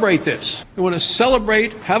celebrate this. They want to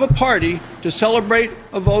celebrate, have a party to celebrate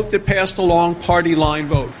a vote that passed a long party line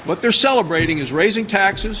vote. What they're celebrating is raising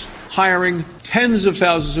taxes, hiring tens of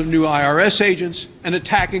thousands of new IRS agents, and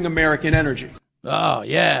attacking American energy. Oh,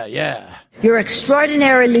 yeah. Your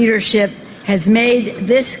extraordinary leadership has made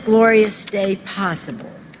this glorious day possible.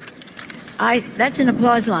 That's an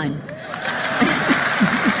applause line.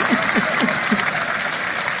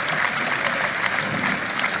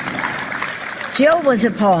 Jill was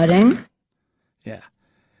applauding. Yeah.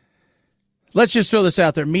 Let's just throw this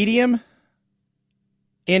out there. Medium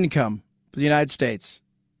income for the United States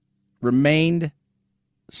remained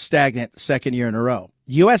stagnant second year in a row.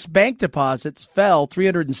 U.S. bank deposits fell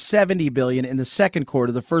 $370 billion in the second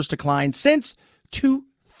quarter, the first decline since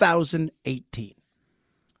 2018.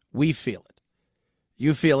 We feel it.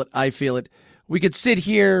 You feel it. I feel it. We could sit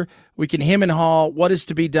here. We can hem and haw what is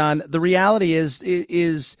to be done. The reality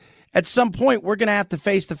is at some point we're going to have to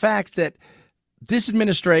face the fact that this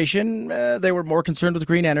administration, they were more concerned with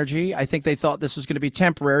green energy. I think they thought this was going to be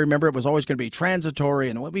temporary. Remember, it was always going to be transitory,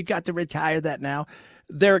 and we've got to retire that now.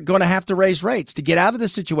 They're going to have to raise rates. To get out of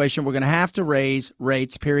this situation, we're going to have to raise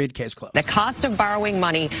rates, period, case closed. The cost of borrowing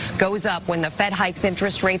money goes up when the Fed hikes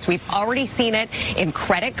interest rates. We've already seen it in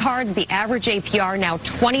credit cards. The average APR now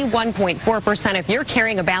 21.4%. If you're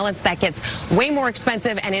carrying a balance, that gets way more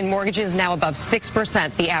expensive, and in mortgages now above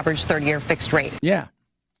 6%, the average 30-year fixed rate. Yeah.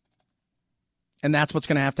 And that's what's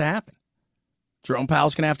going to happen. Jerome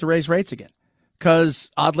Powell's going to have to raise rates again. Because,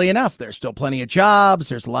 oddly enough, there's still plenty of jobs.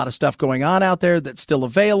 There's a lot of stuff going on out there that's still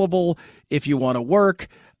available if you want to work.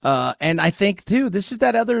 And I think, too, this is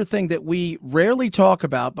that other thing that we rarely talk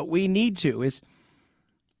about, but we need to, is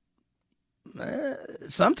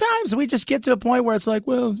sometimes we just get to a point where it's like,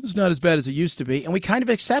 well, it's not as bad as it used to be, and we kind of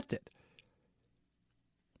accept it.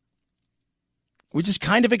 We just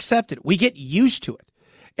kind of accept it. We get used to it.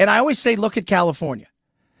 And I always say, look at California.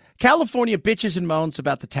 California bitches and moans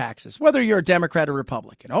about the taxes, whether you're a Democrat or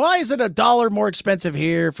Republican. Oh, why is it $1 more expensive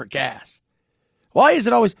here for gas? Why is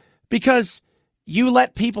it always? Because you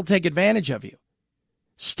let people take advantage of you.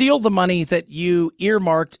 Steal the money that you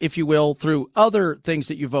earmarked, if you will, through other things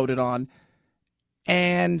that you voted on,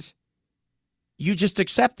 and you just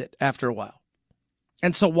accept it after a while.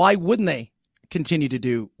 And so why wouldn't they continue to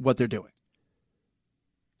do what they're doing?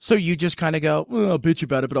 So you just kind of go, well, I'll bitch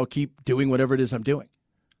about it, but I'll keep doing whatever it is I'm doing.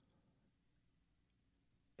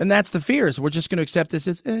 And that's the fear, is we're just going to accept this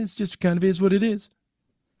as, it's just kind of is what it is.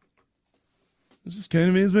 It just kind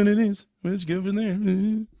of is what it is. Let's go from there.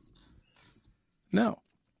 No,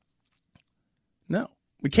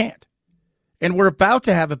 we can't. And we're about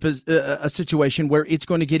to have a situation where it's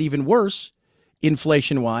going to get even worse,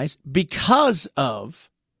 inflation-wise, because of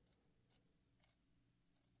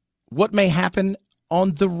what may happen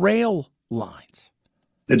on the rail lines.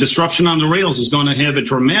 The disruption on the rails is going to have a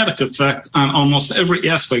dramatic effect on almost every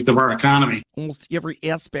aspect of our economy. Almost every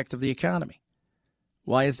aspect of the economy.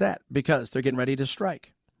 Why is that? Because they're getting ready to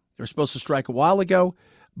strike. They were supposed to strike a while ago.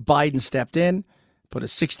 Biden stepped in, put a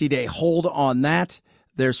 60-day hold on that.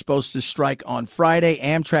 They're supposed to strike on Friday.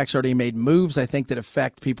 Amtrak's already made moves, I think, that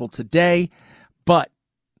affect people today. But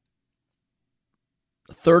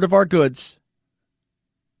a third of our goods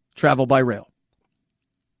travel by rail.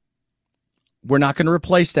 We're not going to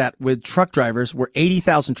replace that with truck drivers. We're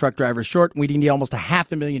 80,000 truck drivers short. We need almost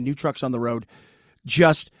 500,000 new trucks on the road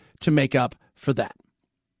just to make up for that.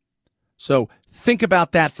 So think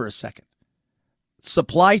about that for a second.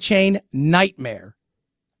 Supply chain nightmare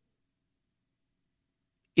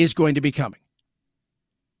is going to be coming.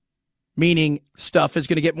 Meaning stuff is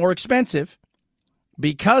going to get more expensive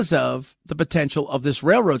because of the potential of this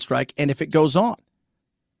railroad strike, and if it goes on.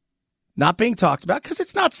 Not being talked about because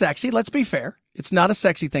it's not sexy. Let's be fair. It's not a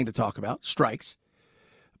sexy thing to talk about, strikes.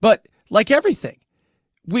 But like everything,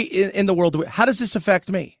 we in the world, how does this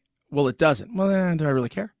affect me? Well, it doesn't. Well, do I really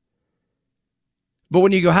care? But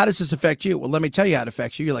when you go, how does this affect you? Well, let me tell you how it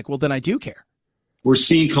affects you. You're like, well, then I do care. We're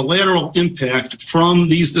seeing collateral impact from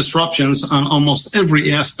these disruptions on almost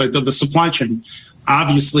every aspect of the supply chain.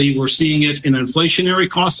 Obviously, we're seeing it in inflationary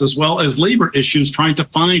costs as well as labor issues trying to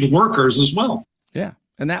find workers as well. Yeah,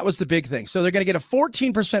 and that was the big thing. So they're going to get a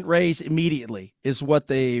 14% raise immediately is what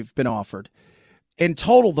they've been offered. In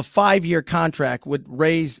total, the 5-year contract would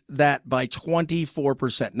raise that by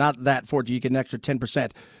 24%. Not that 40, you get an extra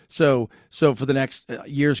 10%. So for the next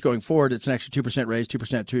years going forward, it's an extra 2% raise,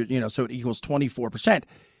 2%, so it equals 24%.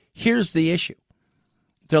 Here's the issue.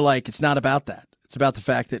 They're like, it's not about that. It's about the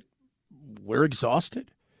fact that we're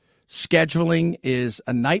exhausted. Scheduling is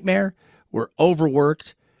a nightmare. We're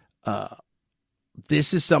overworked.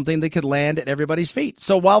 This is something that could land at everybody's feet.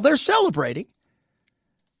 So while they're celebrating,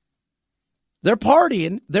 they're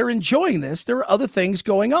partying, they're enjoying this, there are other things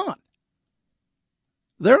going on.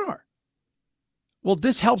 There are. Well,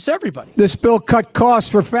 this helps everybody. This bill cut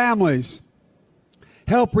costs for families.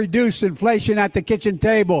 Help reduce inflation at the kitchen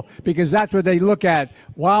table, because that's what they look at.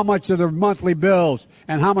 Well, how much are their monthly bills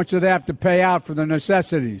and how much do they have to pay out for the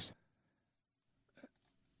necessities?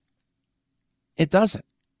 It doesn't.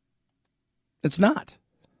 It's not.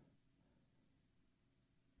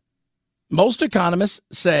 Most economists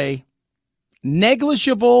say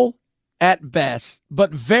negligible at best,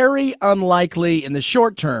 but very unlikely in the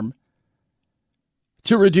short term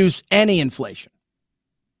to reduce any inflation.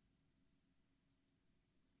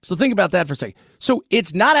 So think about that for a second. So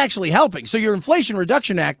it's not actually helping. So your Inflation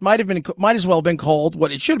Reduction Act might as well have been called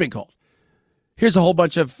what it should have been called. Here's a whole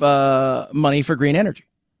bunch of money for green energy.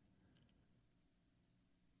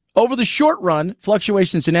 Over the short run,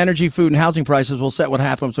 fluctuations in energy, food, and housing prices will set what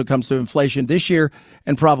happens when it comes to inflation this year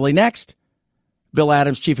and probably next. Bill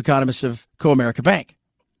Adams, chief economist of Co-America Bank.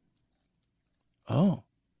 Oh.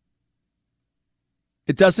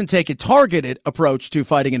 It doesn't take a targeted approach to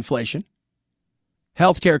fighting inflation.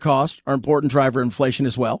 Healthcare costs are an important driver of inflation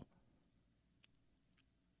as well.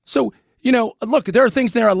 So, look, there are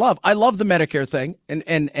things there I love. I love the Medicare thing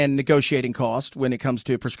and negotiating cost when it comes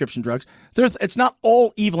to prescription drugs. It's not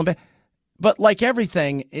all evil and bad. But like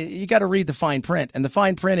everything, you got to read the fine print. And the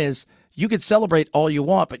fine print is you could celebrate all you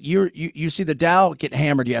want, but you see the Dow get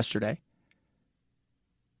hammered yesterday.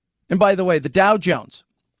 And by the way, the Dow Jones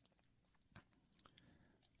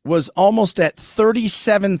was almost at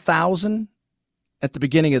 37,000 at the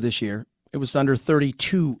beginning of this year. It was under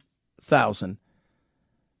 32,000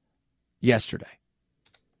 yesterday.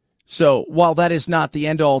 So while that is not the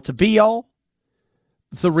end all to be all,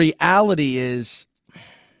 the reality is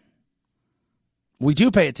we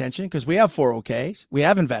do pay attention because we have 401ks, we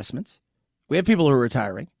have investments, we have people who are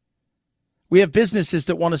retiring, we have businesses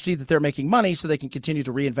that want to see that they're making money so they can continue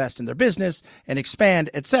to reinvest in their business and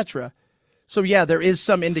expand, etc. So yeah, there is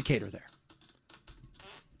some indicator there.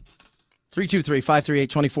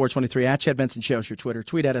 323-538-2423 at Chad Benson Show is your Twitter.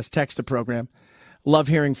 Tweet at us, text the program. Love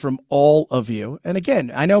hearing from all of you. And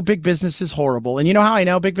again, I know big business is horrible. And you know how I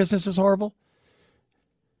know big business is horrible?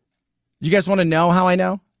 You guys want to know how I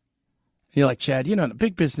know? You're like, Chad,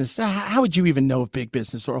 big business, how would you even know of big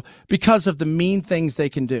business? Or because of the mean things they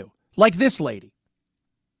can do. Like this lady.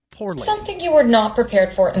 Poor lady. Something you were not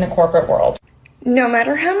prepared for in the corporate world. No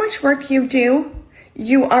matter how much work you do,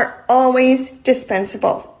 you are always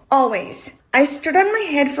dispensable. Always. I stood on my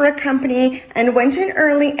head for a company and went in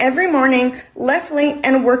early every morning, left late,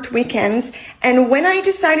 and worked weekends. And when I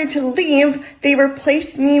decided to leave, they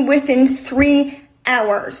replaced me within 3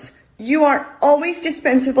 hours. You are always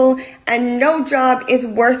dispensable, and no job is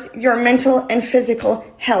worth your mental and physical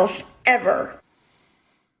health ever.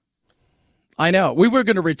 I know. We were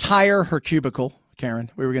going to retire her cubicle,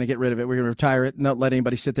 Karen. We were going to get rid of it. We were going to retire it, not let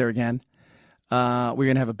anybody sit there again. We're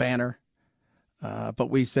going to have a banner. But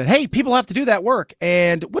we said, hey, people have to do that work.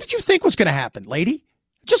 And what did you think was going to happen, lady?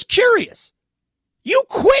 Just curious. You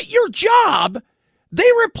quit your job. They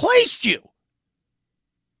replaced you.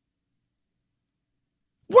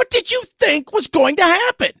 What did you think was going to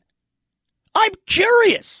happen? I'm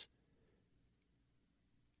curious.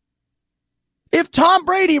 If Tom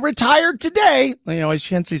Brady retired today,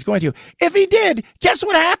 hence he's going to. If he did, guess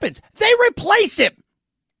what happens? They replace him.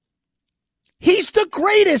 He's the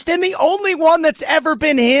greatest and the only one that's ever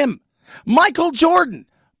been him. Michael Jordan.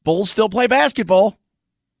 Bulls still play basketball.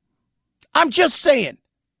 I'm just saying.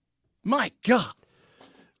 My God.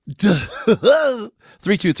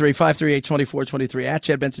 323-538-2423 at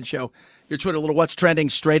Chad Benson Show. Your Twitter, little what's trending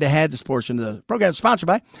straight ahead. This portion of the program is sponsored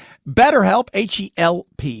by BetterHelp,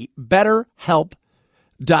 H-E-L-P,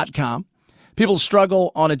 BetterHelp.com. People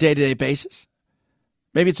struggle on a day-to-day basis.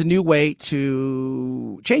 Maybe it's a new way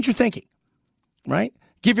to change your thinking, right?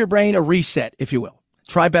 Give your brain a reset, if you will.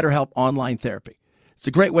 Try BetterHelp Online Therapy. It's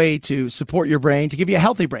a great way to support your brain, to give you a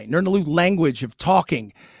healthy brain. Learn a new language of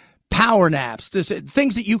talking, power naps,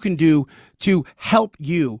 things that you can do to help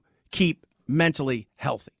you keep mentally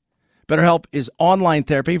healthy. BetterHelp is online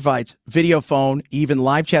therapy, provides video, phone, even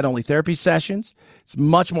live chat-only therapy sessions. It's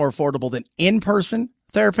much more affordable than in-person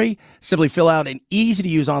therapy. Simply fill out an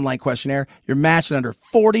easy-to-use online questionnaire. You're matched in under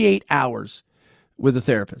 48 hours with a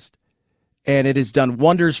therapist. And it has done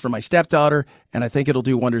wonders for my stepdaughter, and I think it'll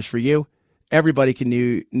do wonders for you. Everybody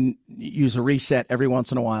can use a reset every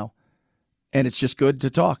once in a while. And it's just good to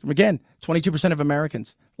talk. Again, 22% of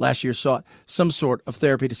Americans last year sought some sort of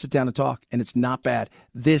therapy to sit down and talk, and it's not bad.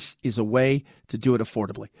 This is a way to do it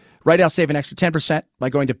affordably. Right now, save an extra 10% by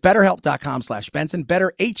going to BetterHelp.com/Benson,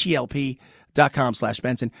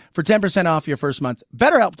 BetterHelp.com/Benson for 10% off your first month.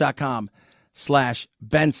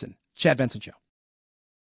 BetterHelp.com/Benson. Chad Benson Show.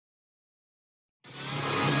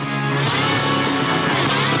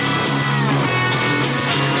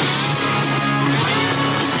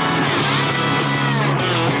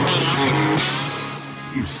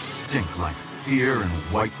 You stink like fear and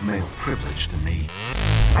white male privilege to me.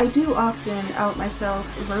 I do often out myself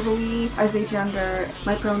verbally as a gender.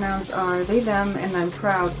 My pronouns are they, them, and I'm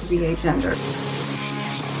proud to be a gender.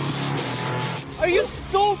 Are you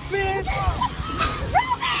stupid?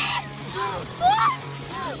 What?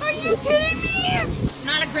 Are you kidding me?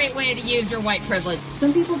 Not a great way to use your white privilege.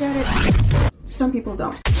 Some people get it, some people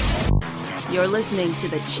don't. You're listening to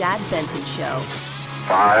The Chad Benson Show.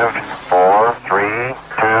 5, 4, 3,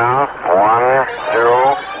 2, 1,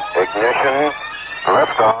 0, ignition,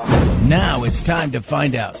 liftoff. Now it's time to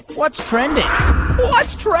find out what's trending.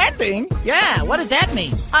 What's trending? Yeah, what does that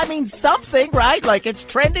mean? I mean something, right? Like it's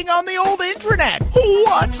trending on the old internet.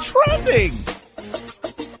 What's trending?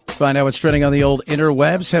 Let's find out what's trending on the old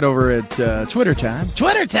interwebs. Head over at Twitter tab.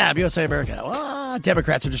 Twitter tab, USA America.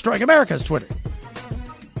 Democrats are destroying America's Twitter.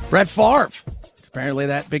 Brett Favre. Apparently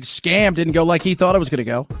that big scam didn't go like he thought it was going to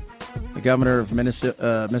go. The governor of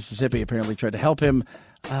Mississippi apparently tried to help him.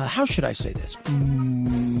 How should I say this?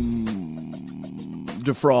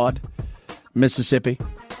 Defraud Mississippi.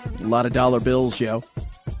 A lot of dollar bills, yo.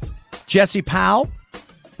 Jesse Powell,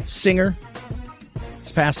 singer,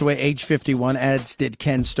 has passed away, age 51, as did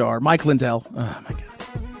Ken Starr. Mike Lindell. Oh, my God.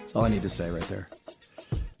 That's all I need to say right there.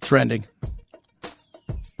 Trending.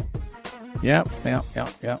 Yep.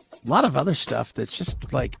 A lot of other stuff that's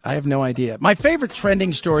just like, I have no idea. My favorite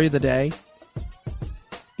trending story of the day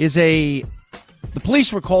is the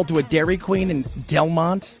police were called to a Dairy Queen in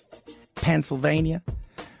Delmont, Pennsylvania,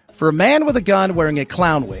 for a man with a gun wearing a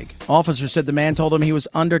clown wig. Officers said the man told him he was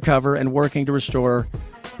undercover and working to restore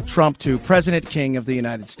Trump to President King of the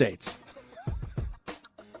United States.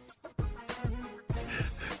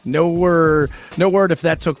 No word if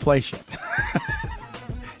that took place yet.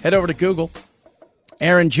 Head over to Google.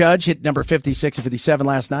 Aaron Judge hit number 56 and 57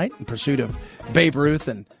 last night in pursuit of Babe Ruth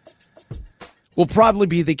and will probably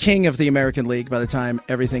be the king of the American League by the time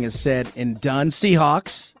everything is said and done.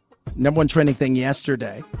 Seahawks, number one trending thing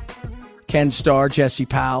yesterday. Ken Starr, Jesse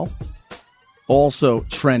Powell, also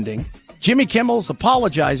trending. Jimmy Kimmel's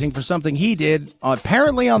apologizing for something he did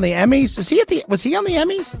apparently on the Emmys. Was he on the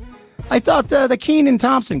Emmys? I thought the Kenan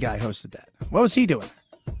Thompson guy hosted that. What was he doing?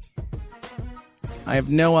 I have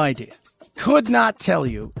no idea. Could not tell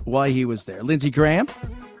you why he was there. Lindsey Graham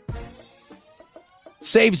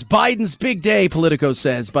saves Biden's big day, Politico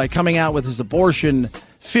says, by coming out with his abortion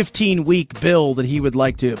 15-week bill that he would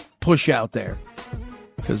like to push out there.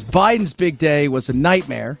 Because Biden's big day was a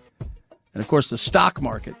nightmare. And, of course, the stock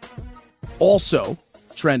market also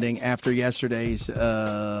trending after yesterday's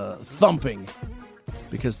thumping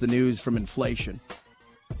because the news from inflation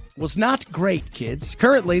was not great, kids.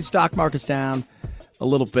 Currently, the stock market's down a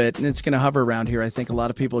little bit, and it's going to hover around here. I think a lot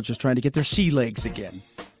of people are just trying to get their sea legs again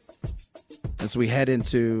as we head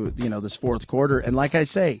into, this fourth quarter. And like I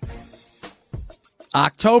say,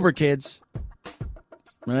 October, kids,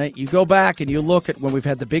 right? You go back and you look at when we've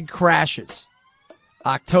had the big crashes.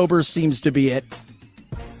 October seems to be it.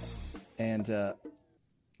 And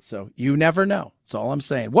so you never know. That's all I'm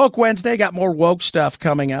saying. Woke Wednesday, got more woke stuff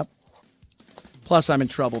coming up. Plus, I'm in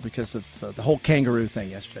trouble because of the whole kangaroo thing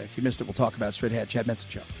yesterday. If you missed it, we'll talk about it straight ahead. Chad Benson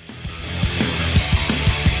Show.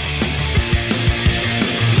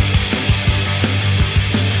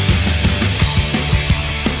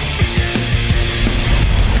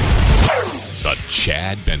 The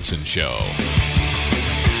Chad Benson Show.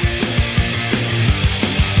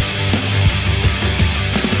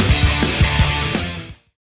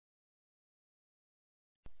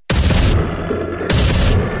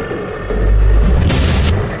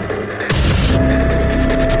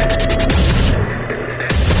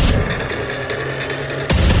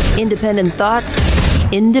 Independent thoughts,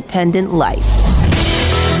 independent life.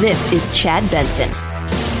 This is Chad Benson.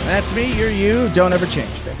 That's me, you're you. Don't ever change,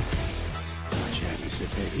 baby. Chad, you said,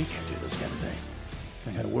 baby, you can't do those kind of things.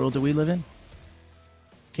 What kind of world do we live in?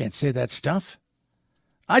 Can't say that stuff.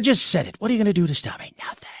 I just said it. What are you going to do to stop me?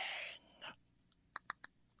 Nothing.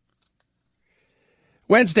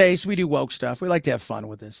 Wednesdays, we do woke stuff. We like to have fun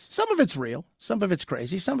with this. Some of it's real. Some of it's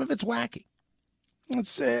crazy. Some of it's wacky.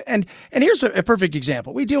 And here's a perfect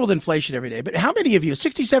example. We deal with inflation every day, but how many of you,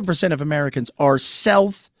 67% of Americans, are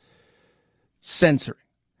self-censoring?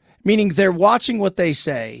 Meaning they're watching what they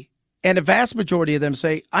say, and a vast majority of them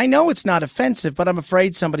say, I know it's not offensive, but I'm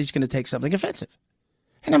afraid somebody's going to take something offensive.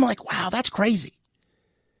 And I'm like, wow, that's crazy.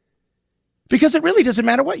 Because it really doesn't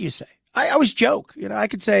matter what you say. I always joke. I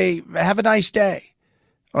could say, have a nice day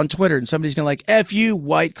on Twitter, and somebody's going to like, F you,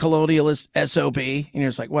 white colonialist SOB. And you're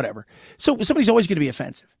just like, whatever. So somebody's always going to be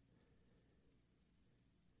offensive.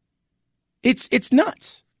 It's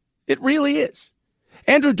nuts. It really is.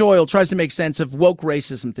 Andrew Doyle tries to make sense of woke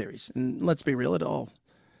racism theories. And let's be real,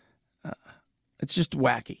 it's just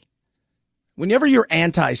wacky. Whenever you're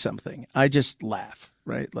anti something, I just laugh,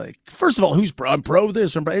 right? Like, first of all, I'm pro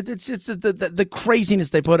this? It's the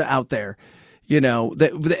craziness they put out there,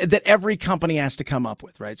 that every company has to come up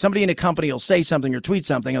with, right? Somebody in a company will say something or tweet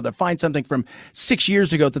something, or they'll find something from 6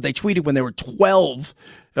 years ago that they tweeted when they were 12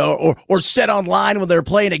 or said online when they were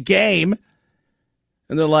playing a game.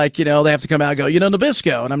 And they're like, they have to come out and go,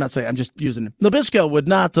 Nabisco. And I'm not saying, I'm just using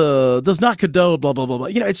Nabisco does not condone blah, blah, blah, blah.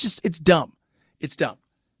 It's dumb. It's dumb.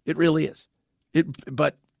 It really is.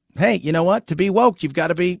 But hey, you know what? To be woke, you got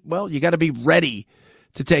to be ready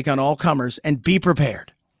to take on all comers and be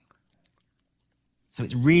prepared. So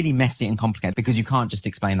it's really messy and complicated because you can't just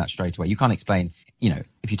explain that straight away. You can't explain,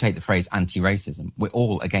 if you take the phrase anti-racism, we're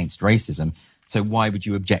all against racism. So why would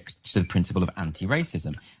you object to the principle of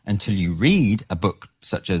anti-racism until you read a book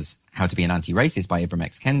such as How to Be an Anti-Racist by Ibram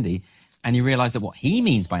X. Kendi, and you realize that what he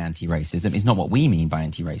means by anti-racism is not what we mean by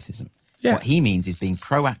anti-racism. Yeah. What he means is being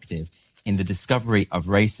proactive in the discovery of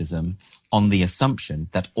racism on the assumption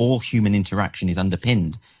that all human interaction is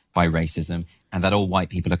underpinned by racism and that all white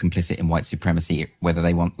people are complicit in white supremacy, whether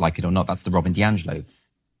they like it or not. That's the Robin DiAngelo.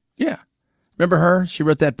 Yeah. Remember her? She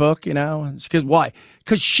wrote that book, Because why?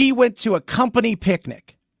 Because she went to a company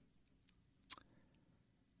picnic.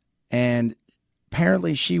 And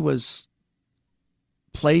apparently she was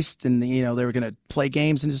placed in they were going to play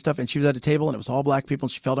games and stuff, and she was at a table and it was all black people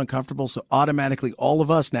and she felt uncomfortable. So automatically all of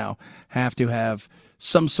us now have to have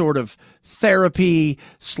some sort of therapy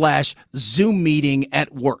 / Zoom meeting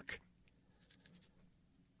at work.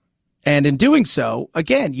 And in doing so,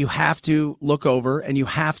 again, you have to look over and you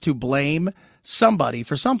have to blame somebody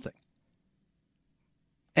for something.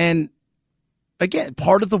 And again,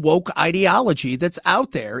 part of the woke ideology that's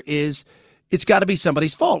out there is it's got to be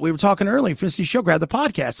somebody's fault. We were talking earlier, Felicity Show, grab the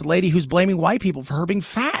podcast, the lady who's blaming white people for her being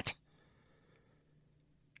fat.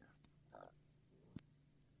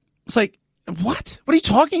 It's like, what? What are you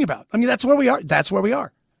talking about? I mean, that's where we are. That's where we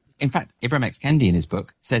are. In fact, Ibram X. Kendi in his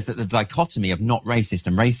book says that the dichotomy of not racist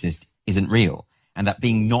and racist isn't real, and that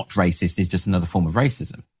being not racist is just another form of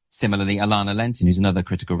racism. Similarly, Alana Lenton, who's another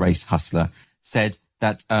critical race hustler, said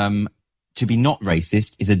that to be not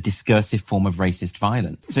racist is a discursive form of racist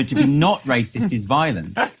violence. So to be not racist is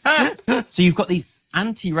violent. So you've got these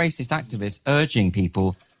anti-racist activists urging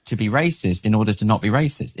people to be racist in order to not be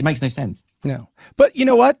racist. It makes no sense. No. But you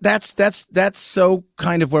know what? That's so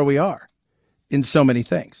kind of where we are in so many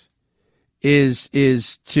things. Is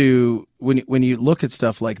to when you look at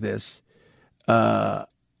stuff like this,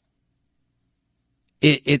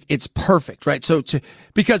 it's perfect, right? So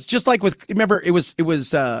because just like remember it was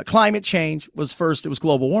climate change was first, it was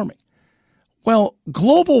global warming. Well,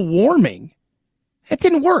 global warming, it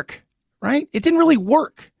didn't work, right? It didn't really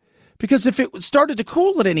work because if it started to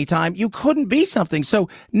cool at any time, you couldn't be something. So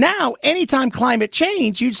now, anytime climate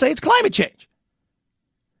change, you'd say it's climate change.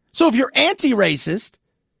 So if you're anti-racist,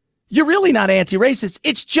 you're really not anti-racist.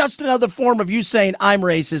 It's just another form of you saying I'm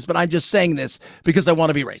racist, but I'm just saying this because I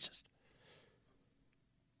want to be racist.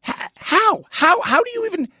 How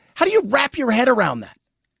do you wrap your head around that?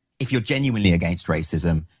 If you're genuinely against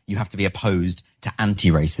racism, you have to be opposed to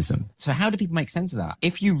anti-racism. So how do people make sense of that?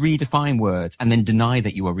 If you redefine words and then deny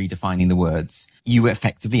that you are redefining the words, you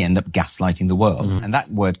effectively end up gaslighting the world. Mm-hmm. And that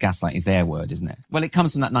word gaslight is their word, isn't it? Well, it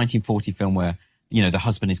comes from that 1940 film where, the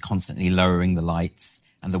husband is constantly lowering the lights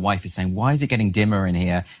and the wife is saying, why is it getting dimmer in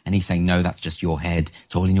here? And he's saying, no, that's just your head.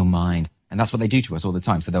 It's all in your mind. And that's what they do to us all the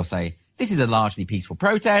time. So they'll say, this is a largely peaceful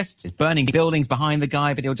protest. It's burning buildings behind the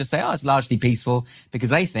guy, but he'll just say, oh, it's largely peaceful, because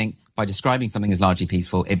they think by describing something as largely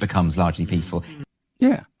peaceful, it becomes largely peaceful.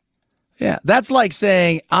 Yeah. Yeah. That's like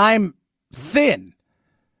saying I'm thin,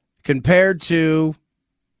 compared to,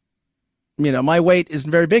 my weight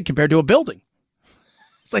isn't very big compared to a building.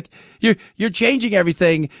 It's like you're changing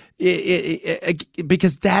everything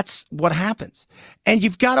because that's what happens. And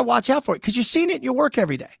you've got to watch out for it because you're seeing it in your work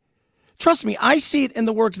every day. Trust me, I see it in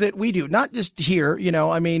the work that we do, not just here,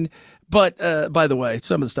 but by the way,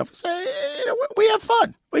 some of the stuff we say, we have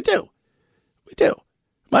fun. We do.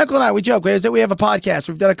 Michael and I, we joke. We have a podcast.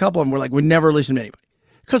 We've done a couple of them. We're like, we never listen to anybody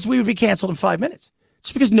because we would be canceled in 5 minutes.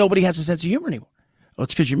 Just because nobody has a sense of humor anymore. Oh,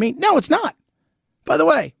 it's because you're mean. No, it's not. By the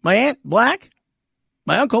way, my aunt, black,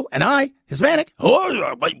 my uncle, and I, Hispanic.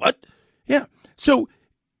 Oh, wait, what? Yeah. So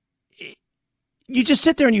you just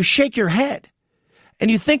sit there and you shake your head and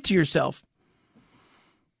you think to yourself,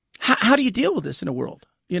 how do you deal with this in a world,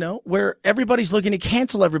 where everybody's looking to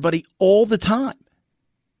cancel everybody all the time?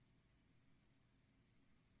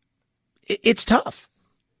 It's tough.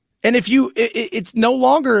 And if it's no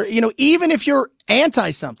longer, even if you're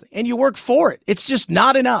anti something and you work for it, it's just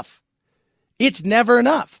not enough. It's never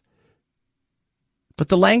enough. But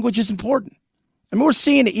the language is important. I mean, we're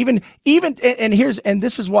seeing it even, and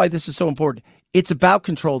this is why this is so important. It's about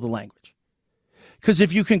control of the language. Because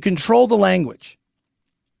if you can control the language,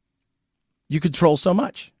 you control so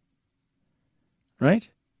much. Right?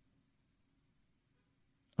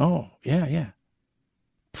 Oh, yeah.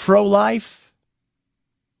 Pro-life,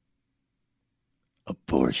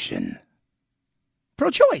 abortion,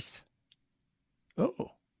 pro-choice.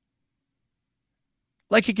 Oh.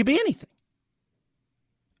 Like it could be anything.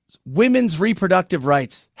 Women's reproductive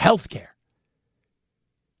rights, health care.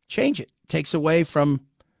 Change it. Takes away from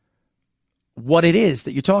what it is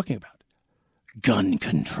that you're talking about. Gun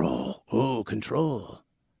control. Oh, control.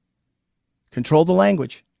 Control the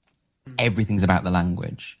language. Everything's about the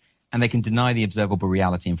language. And they can deny the observable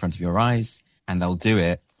reality in front of your eyes, and they'll do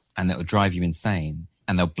it, and it'll drive you insane.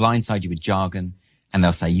 And they'll blindside you with jargon, and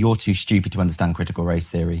they'll say you're too stupid to understand critical race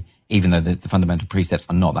theory, even though the fundamental precepts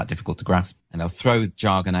are not that difficult to grasp. And they'll throw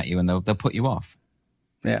jargon at you, and they'll put you off.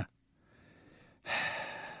 Yeah.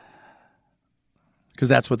 Because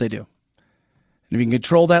that's what they do. And if you can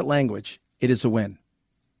control that language, it is a win.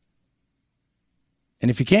 And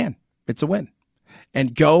if you can, it's a win.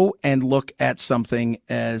 And go and look at something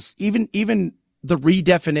as even the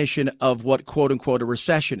redefinition of what, quote unquote, a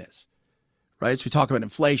recession is. Right? So we talk about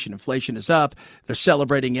inflation. Inflation is up. They're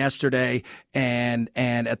celebrating yesterday and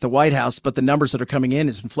at the White House, but the numbers that are coming in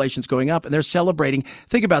is inflation's going up and they're celebrating.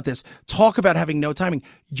 Think about this. Talk about having no timing.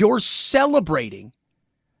 You're celebrating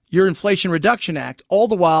your Inflation Reduction Act, all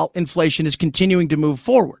the while inflation is continuing to move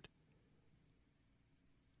forward.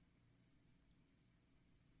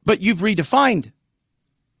 But you've redefined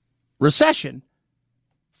recession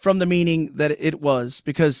from the meaning that it was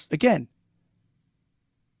because, again,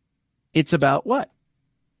 it's about what?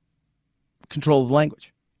 Control of the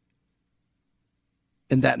language.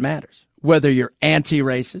 And that matters. Whether you're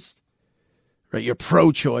anti-racist, right? You're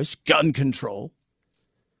pro-choice, gun control,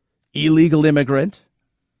 illegal immigrant.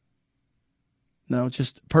 No,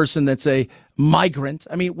 just a person that's a migrant.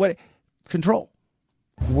 I mean, what? Control.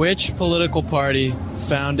 Which political party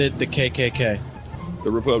founded the KKK?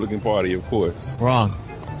 The Republican Party, of course. Wrong.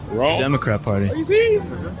 Wrong? The Democrat Party. Are you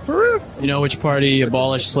serious? For real? You know which party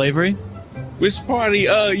abolished slavery? Which party?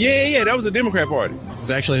 Yeah, that was the Democrat Party. It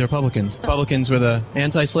was actually the Republicans. Republicans were the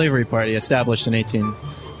anti-slavery party established in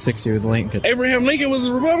 1860 with Lincoln. Abraham Lincoln was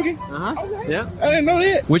a Republican? Uh-huh. Okay. Yeah. I didn't know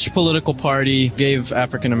that. Which political party gave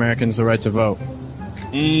African Americans the right to vote?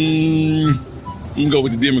 You can go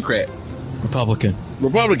with the Democrat. Republican.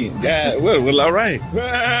 Yeah, well, all right.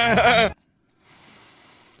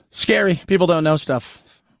 Scary. People don't know stuff.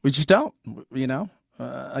 We just don't,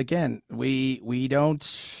 again, we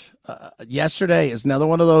don't. Yesterday is another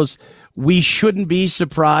one of those we shouldn't be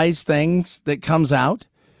surprised things that comes out.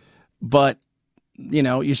 But,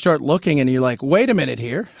 you start looking and you're like, wait a minute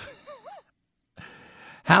here.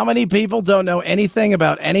 How many people don't know anything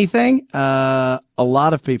about anything? A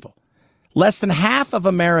lot of people. Less than half of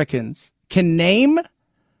Americans can name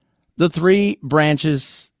the 3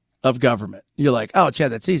 branches of government. You're like, oh,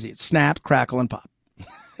 Chad, that's easy. It's snap, crackle, and pop.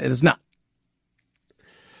 It is not.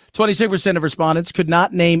 26% of respondents could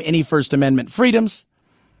not name any First Amendment freedoms.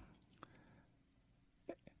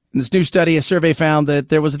 In this new study, a survey found that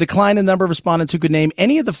there was a decline in the number of respondents who could name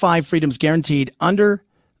any of the 5 freedoms guaranteed under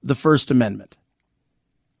the First Amendment.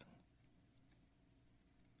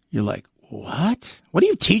 You're like, what? What are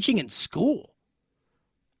you teaching in school?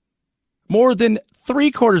 More than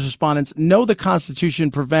 3/4 of respondents know the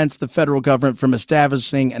Constitution prevents the federal government from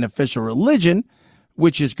establishing an official religion,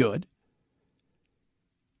 which is good.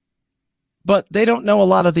 But they don't know a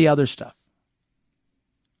lot of the other stuff.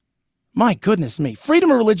 My goodness me.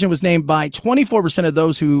 Freedom of religion was named by 24% of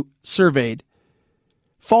those who surveyed,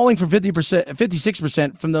 falling from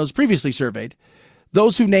 56% from those previously surveyed.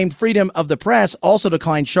 Those who named freedom of the press also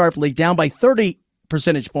declined sharply, down by 30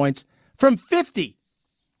 percentage points from 50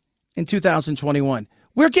 in 2021.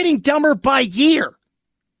 We're getting dumber by year.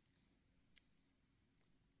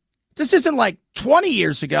 This isn't like 20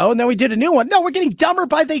 years ago and then we did a new one. No, we're getting dumber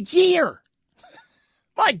by the year.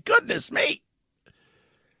 My goodness me.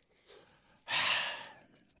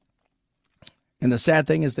 And the sad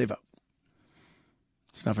thing is they vote.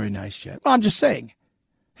 It's not very nice yet. Well, I'm just saying,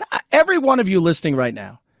 every one of you listening right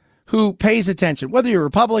now who pays attention, whether you're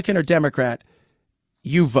Republican or Democrat,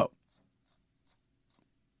 you vote.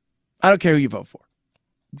 I don't care who you vote for.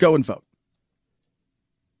 Go and vote.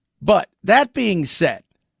 But that being said,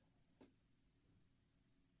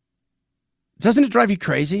 doesn't it drive you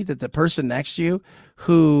crazy that the person next to you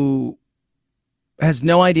who has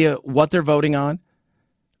no idea what they're voting on,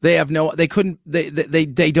 they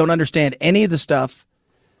don't understand any of the stuff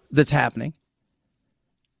that's happening,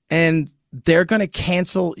 and they're going to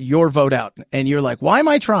cancel your vote out. And you're like, why am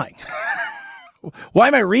I trying? Why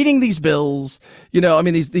am I reading these bills?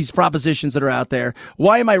 These propositions that are out there.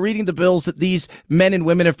 Why am I reading the bills that these men and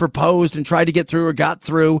women have proposed and tried to get through or got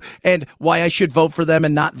through, and why I should vote for them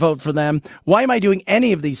and not vote for them? Why am I doing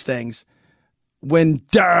any of these things when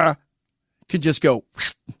could just go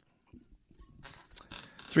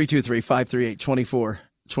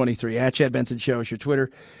 323-538-2423. At Chad Benson Show is your Twitter.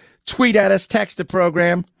 Tweet at us, text the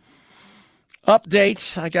program.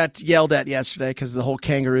 Update. I got yelled at yesterday because of the whole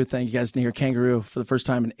kangaroo thing. You guys didn't hear kangaroo for the first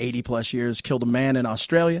time in 80 plus years. Killed a man in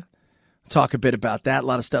Australia. Talk a bit about that. A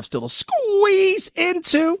lot of stuff still to squeeze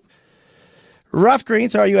into. Rough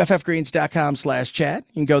Greens, ruffgreens.com/Chad.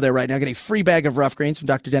 You can go there right now. Get a free bag of Rough Greens from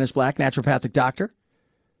Dr. Dennis Black, naturopathic doctor.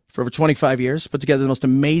 For over 25 years, put together the most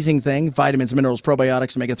amazing thing, vitamins, minerals,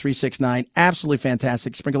 probiotics, omega-3, 6, 9, absolutely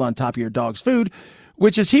fantastic. Sprinkle on top of your dog's food,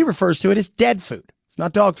 which, as he refers to it, is dead food. It's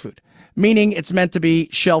not dog food, meaning it's meant to be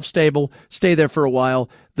shelf stable, stay there for a while.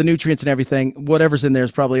 The nutrients and everything, whatever's in there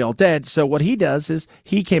is probably all dead. So what he does is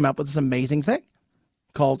he came up with this amazing thing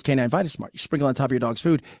called Canine VitaSmart. You sprinkle on top of your dog's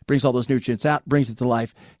food, brings all those nutrients out, brings it to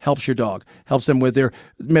life, helps your dog, helps them with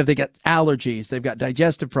maybe they got allergies, they've got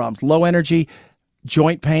digestive problems, low energy,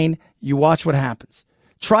 joint pain. You watch what happens.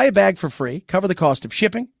 Try a bag for free. Cover the cost of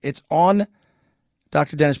shipping. It's on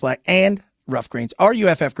Dr. Dennis Black and Rough Greens.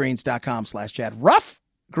 ruffgreens.com/Chad.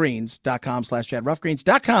 ruffgreens.com/Chad.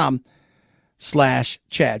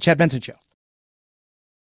 ruffgreens.com/Chad. Chad Benson Show.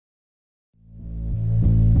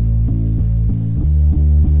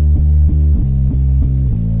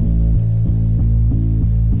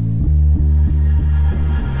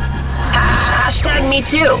 Hashtag me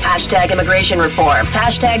too. Hashtag immigration reforms.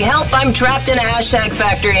 Hashtag help. I'm trapped in a hashtag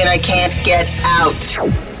factory and I can't get out.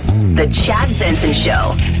 The Chad Benson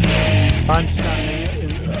Show. I'm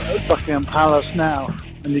standing in Buckingham Palace now,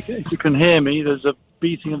 and if you can hear me, there's a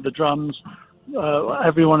beating of the drums.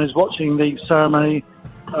 Everyone is watching the ceremony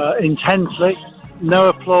intensely. No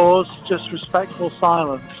applause, just respectful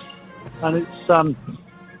silence. And it's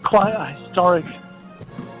quite a historic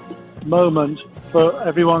moment for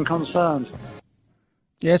everyone concerned.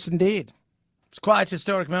 Yes, indeed. It's quite a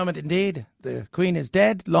historic moment indeed. The Queen is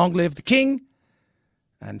dead. Long live the King.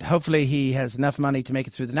 And hopefully he has enough money to make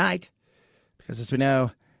it through the night. Because as we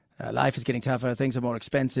know, life is getting tougher. Things are more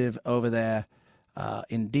expensive over there.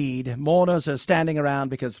 Indeed. Mourners are standing around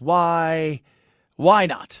because why? Why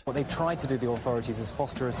not? What they've tried to do, the authorities, is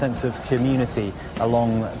foster a sense of community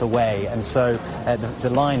along the way. And so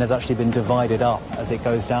the line has actually been divided up as it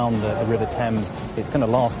goes down the River Thames. It's going to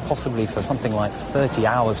last possibly for something like 30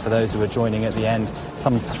 hours for those who are joining at the end,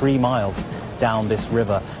 some 3 miles down this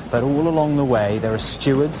river. But all along the way, there are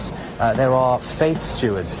stewards, there are faith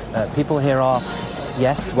stewards. People here are,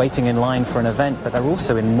 yes, waiting in line for an event, but they're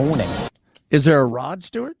also in mourning. Is there a Rod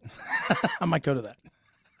Stewart? I might go to that.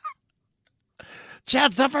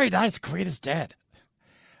 Chad's not very nice. Queen is dead.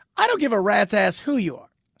 I don't give a rat's ass who you are.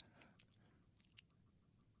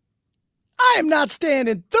 I am not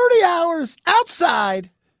standing 30 hours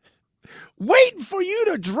outside waiting for you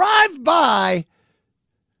to drive by.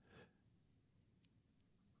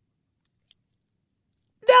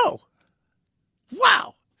 No.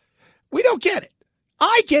 Wow. We don't get it.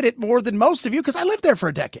 I get it more than most of you because I lived there for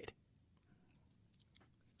a decade.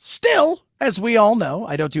 Still, as we all know,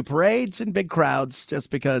 I don't do parades and big crowds just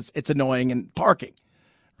because it's annoying and parking.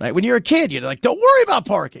 Right? When you're a kid, you're like, don't worry about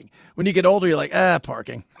parking. When you get older, you're like,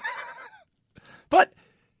 parking. But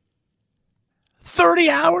 30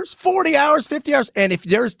 hours, 40 hours, 50 hours. And if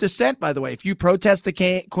there's dissent, by the way, if you protest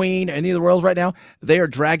the Queen, any of the royals right now, they are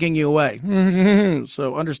dragging you away.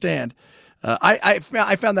 So understand. I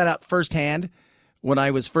found that out firsthand when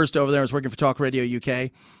I was first over there. I was working for Talk Radio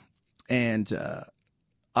UK, and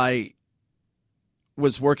I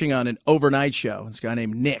was working on an overnight show. This guy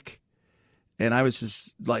named Nick, and I was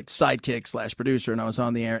his like sidekick / producer, and I was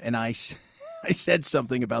on the air, and I said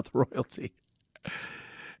something about the royalty,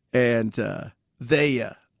 and they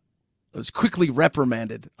was quickly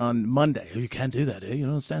reprimanded on Monday. You can't do that. You don't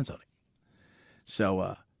understand something.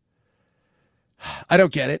 So I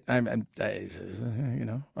don't get it. I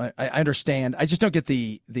understand. I just don't get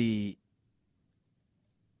the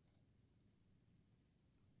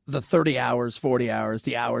 30 hours, 40 hours,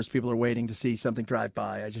 the hours people are waiting to see something drive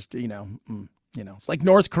by. I just, it's like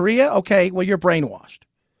North Korea. Okay, well, you're brainwashed.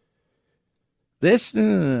 This,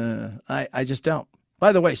 I just don't.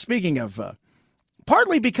 By the way, speaking of,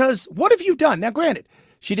 partly because what have you done? Now, granted,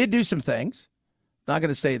 she did do some things. Not going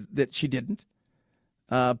to say that she didn't.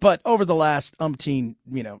 But over the last umpteen,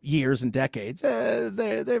 years and decades,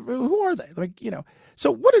 who are they?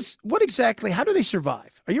 So what exactly, how do they survive?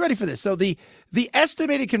 Are you ready for this? So the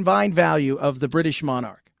estimated combined value of the British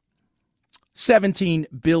monarch, 17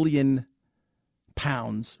 billion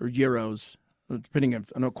pounds or euros, depending on,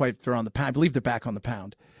 I don't quite if they're on the pound. I believe they're back on the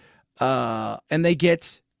pound. And they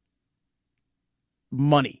get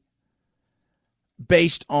money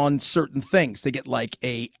based on certain things. They get like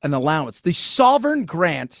an allowance. The sovereign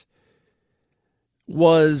grant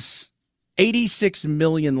was 86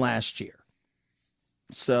 million last year.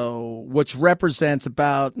 So, which represents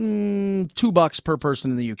about $2 per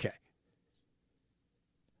person in the UK.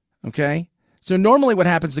 Okay? So normally what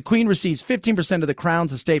happens, the Queen receives 15% of the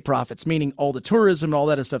Crown's estate profits, meaning all the tourism and all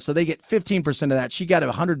that stuff. So they get 15% of that. She got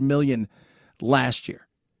 100 million last year.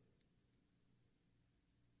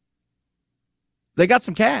 They got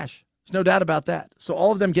some cash. There's no doubt about that. So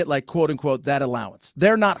all of them get like, quote unquote, that allowance.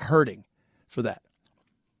 They're not hurting for that.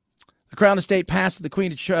 The Crown estate passed the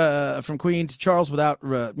Queen from Queen to Charles without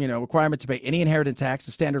requirement to pay any inheritance tax,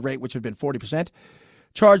 the standard rate, which had been 40%,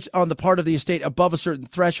 charged on the part of the estate above a certain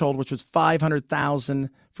threshold, which was $500,000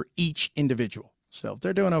 for each individual. So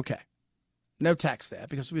they're doing okay. No tax there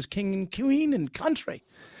because it was king and queen and country.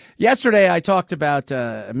 Yesterday, I talked about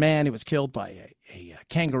a man who was killed by a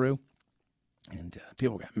kangaroo. And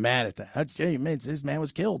people got mad at that. This man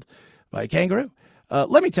was killed by a kangaroo.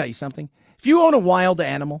 Let me tell you something. If you own a wild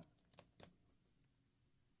animal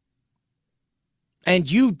and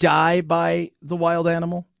you die by the wild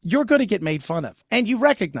animal, you're going to get made fun of. And you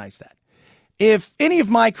recognize that. If any of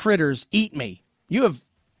my critters eat me, you have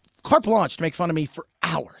carte blanche to make fun of me for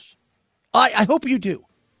hours. I hope you do.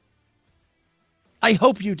 I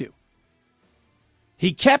hope you do.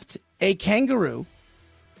 He kept a kangaroo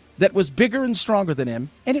that was bigger and stronger than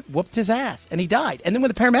him, and it whooped his ass, and he died. And then when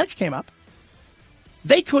the paramedics came up,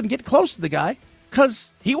 they couldn't get close to the guy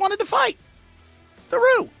because he wanted to fight the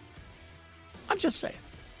roo. I'm just saying.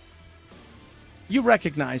 You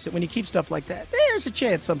recognize that when you keep stuff like that, there's a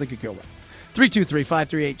chance something could go wrong.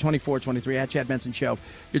 323-538-2423 at Chad Benson Show.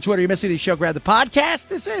 Your Twitter, you're missing the show, grab the podcast.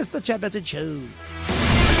 This is the Chad Benson Show.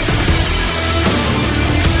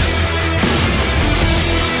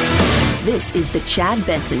 This is the Chad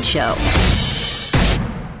Benson Show.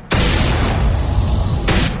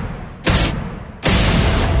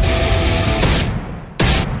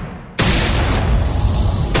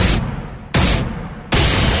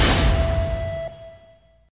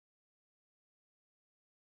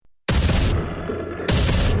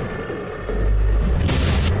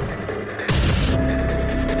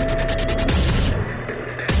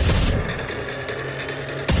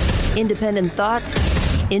 Independent thoughts,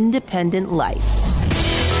 independent life.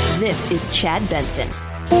 This is Chad Benson.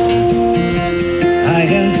 I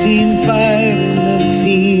have seen fire and I've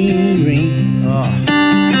seen rain.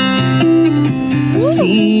 I've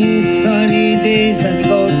seen sunny days I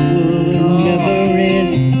thought would never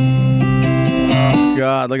end. Oh,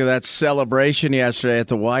 God, look at that celebration yesterday at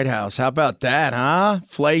the White House. How about that, huh?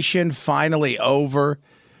 Inflation finally over.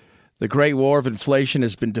 The great war of inflation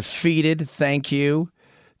has been defeated. Thank you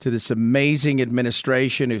to this amazing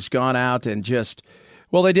administration who's gone out and just,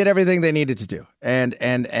 well, they did everything they needed to do. And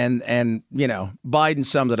you know, Biden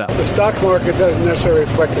summed it up. The stock market doesn't necessarily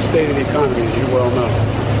reflect the state of the economy, as you well know.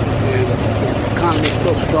 And the economy's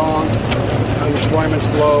still strong,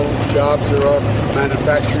 unemployment's low, jobs are up,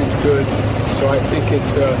 manufacturing's good. So I think we're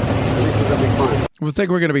going to be fine. We think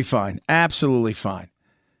we're going to be fine. Absolutely fine.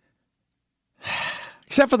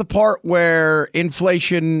 Except for the part where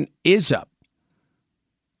inflation is up.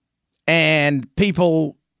 And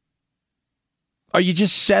people Are you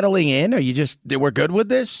just settling in? Are you just, we're good with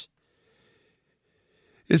this?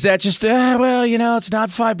 Is that just, well, it's not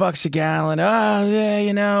 $5 a gallon.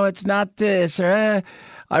 It's not this. Or,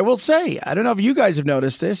 I will say, I don't know if you guys have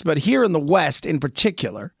noticed this, but here in the West in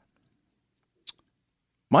particular,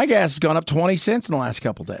 my gas has gone up 20 cents in the last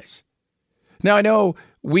couple of days. Now, I know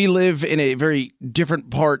we live in a very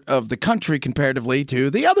different part of the country comparatively to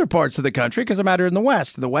the other parts of the country because I'm out here in the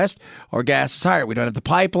West. In the West, our gas is higher. We don't have the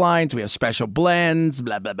pipelines. We have special blends,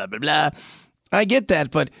 blah, blah, blah, blah, blah. I get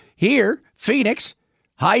that. But here, Phoenix,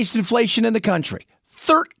 highest inflation in the country,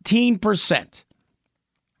 13%.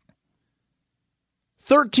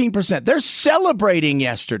 13%. They're celebrating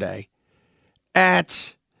yesterday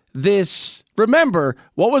at this. Remember,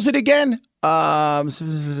 what was it again?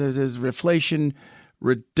 Inflation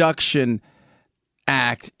Reduction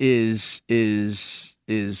Act is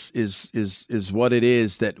what it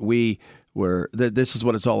is that we were. That this is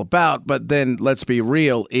what it's all about. But then let's be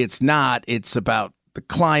real. It's not. It's about the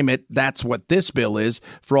climate. That's what this bill is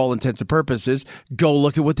for all intents and purposes. Go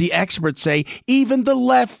look at what the experts say. Even the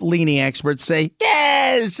left-leaning experts say,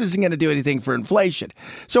 yeah, this isn't going to do anything for inflation.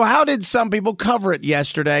 So how did some people cover it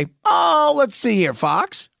yesterday? Oh, let's see here,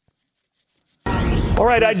 Fox. All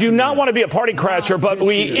right, I do not want to be a party crasher, but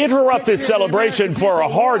we interrupt this celebration for a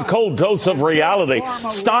hard, cold dose of reality.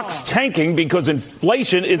 Stocks tanking because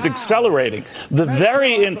inflation is accelerating. The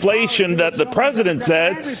very inflation that the president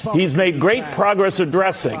said he's made great progress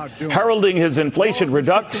addressing, heralding his Inflation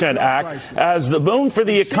Reduction Act as the boon for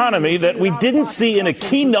the economy that we didn't see in a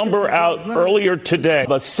key number out earlier today.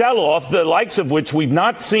 A sell-off, the likes of which we've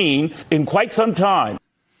not seen in quite some time.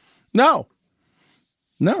 No.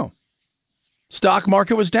 Stock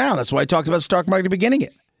market was down. That's why I talked about stock market at the beginning.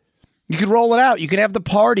 You can roll it out. You can have the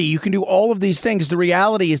party. You can do all of these things. The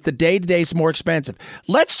reality is the day-to-day is more expensive.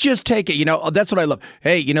 Let's just take it. That's what I love.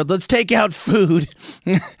 Hey, let's take out food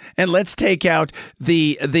and let's take out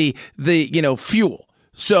the fuel.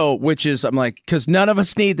 So, which is, I'm like, because none of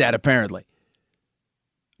us need that apparently.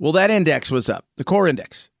 Well, that index was up. The core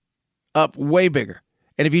index up way bigger.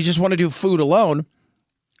 And if you just want to do food alone,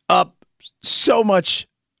 up so much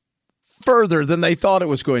further than they thought it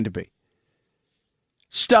was going to be.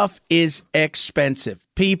 Stuff is expensive.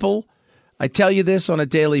 People, I tell you this on a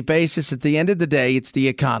daily basis, at the end of the day, it's the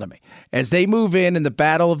economy. As they move in and the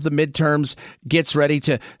battle of the midterms gets ready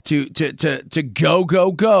to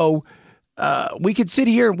go, we could sit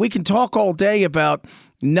here and we can talk all day about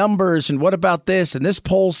numbers and what about this and this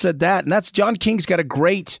poll said that. And that's John King's got a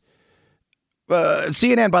great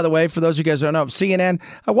CNN, by the way, for those of you guys who don't know, CNN.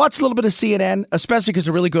 I watched a little bit of CNN, especially because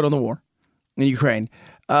they're really good on the war in Ukraine.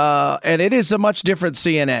 And it is a much different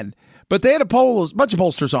CNN. But they had a bunch of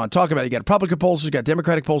pollsters on talking about it. You got Republican pollsters, you got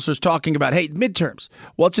Democratic pollsters talking about, hey, midterms,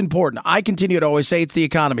 what's important? I continue to always say it's the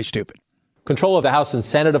economy, stupid. Control of the House and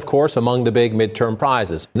Senate, of course, among the big midterm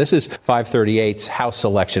prizes. This is 538's House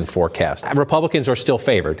election forecast. Republicans are still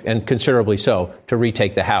favored, and considerably so, to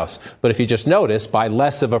retake the House. But if you just notice, by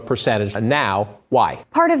less of a percentage now. Why?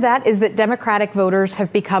 Part of that is that Democratic voters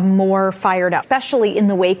have become more fired up, especially in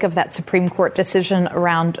the wake of that Supreme Court decision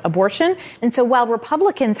around abortion. And so while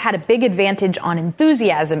Republicans had a big advantage on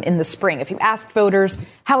enthusiasm in the spring, if you asked voters,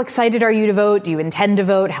 how excited are you to vote? Do you intend to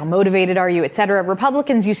vote? How motivated are you, et cetera?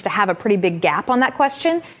 Republicans used to have a pretty big gap on that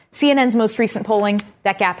question. CNN's most recent polling,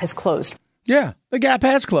 that gap has closed. Yeah, the gap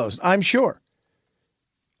has closed. I'm sure.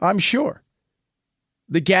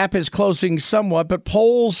 The gap is closing somewhat, but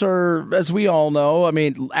polls are, as we all know, I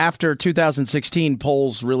mean, after 2016,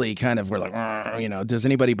 polls really kind of were like, does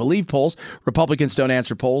anybody believe polls? Republicans don't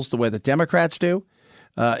answer polls the way that Democrats do.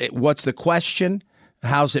 What's the question?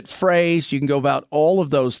 How's it phrased? You can go about all of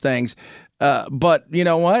those things. But you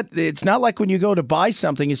know what? It's not like when you go to buy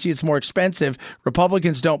something, you see it's more expensive.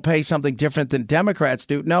 Republicans don't pay something different than Democrats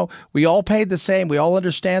do. No, we all pay the same. We all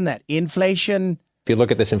understand that. Inflation. If you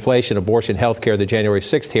look at this inflation, abortion, healthcare, the January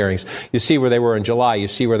 6th hearings, you see where they were in July. You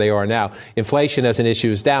see where they are now. Inflation as an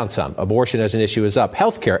issue is down some. Abortion as an issue is up.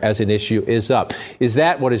 Healthcare as an issue is up. Is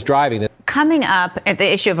that what is driving it? Coming up at the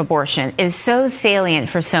issue of abortion is so salient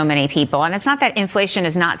for so many people. And it's not that inflation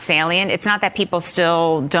is not salient. It's not that people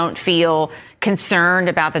still don't feel concerned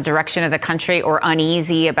about the direction of the country or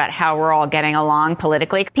uneasy about how we're all getting along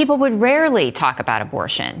politically. People would rarely talk about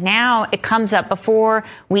abortion. Now it comes up before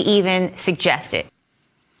we even suggest it.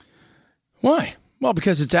 Why? Well,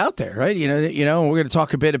 because it's out there, right? You know, we're going to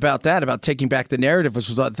talk a bit about that, about taking back the narrative, which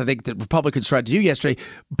was, I think, that Republicans tried to do yesterday.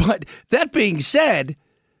 But that being said,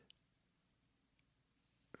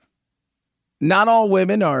 not all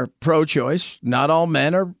women are pro-choice. Not all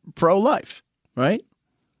men are pro-life, right?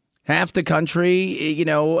 Half the country,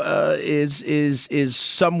 is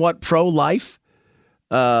somewhat pro-life.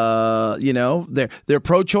 They're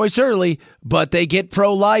pro-choice early, but they get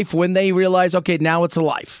pro-life when they realize, okay, now it's a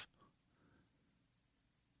life.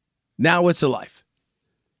 Now it's a life.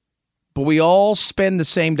 But we all spend the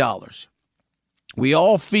same dollars. We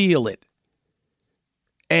all feel it.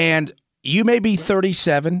 And you may be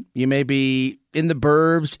 37. You may be in the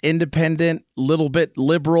burbs, independent, little bit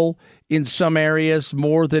liberal in some areas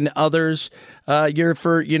more than others. You're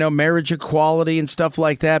for, marriage equality and stuff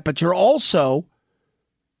like that. But you're also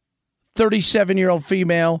 37-year-old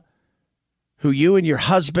female who you and your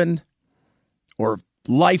husband or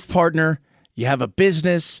life partner, you have a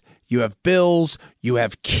business, you have bills, you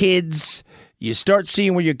have kids. You start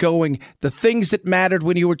seeing where you're going. The things that mattered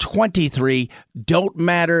when you were 23 don't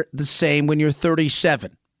matter the same when you're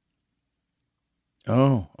 37.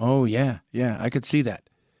 Oh, yeah, I could see that.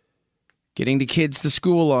 Getting the kids to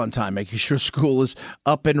school on time, making sure school is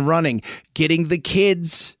up and running, getting the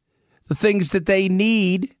kids the things that they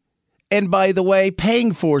need, and by the way,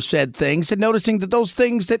 paying for said things and noticing that those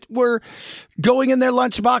things that were going in their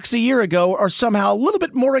lunchbox a year ago are somehow a little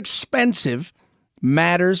bit more expensive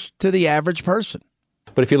matters to the average person.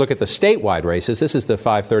 But if you look at the statewide races, this is the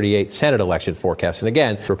 538 Senate election forecast. And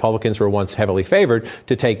again, Republicans were once heavily favored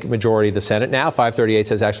to take majority of the Senate. Now 538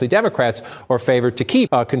 says actually Democrats are favored to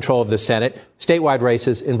keep control of the Senate. Statewide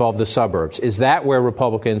races involve the suburbs. Is that where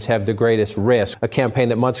Republicans have the greatest risk? A campaign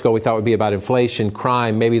that months ago we thought would be about inflation,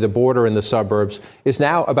 crime, maybe the border in the suburbs is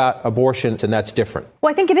now about abortion, and that's different.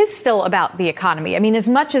 Well, I think it is still about the economy. I mean, as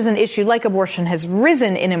much as an issue like abortion has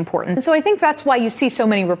risen in importance. And so I think that's why you see so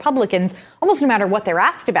many Republicans, almost no matter what they're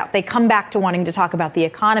asked about, they come back to wanting to talk about the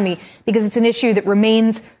economy because it's an issue that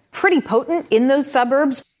remains pretty potent in those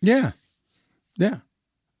suburbs. Yeah.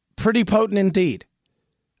 Pretty potent indeed.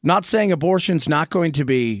 Not saying abortion's not going to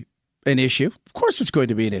be an issue. Of course it's going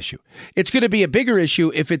to be an issue. It's going to be a bigger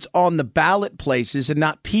issue if it's on the ballot places and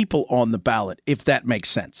not people on the ballot, if that makes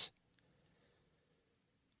sense.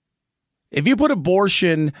 If you put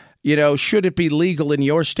abortion, should it be legal in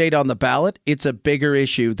your state on the ballot, it's a bigger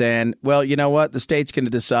issue than, well, you know what, the state's going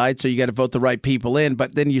to decide, so you got to vote the right people in.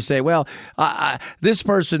 But then you say, well, this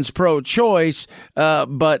person's pro-choice,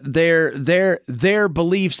 but their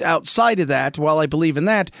beliefs outside of that, while I believe in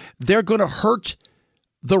that, they're going to hurt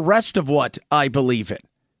the rest of what I believe in.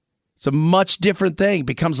 It's a much different thing,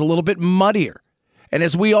 becomes a little bit muddier. And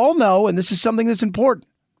as we all know, and this is something that's important,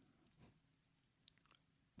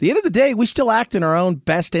 at the end of the day, we still act in our own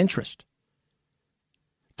best interest.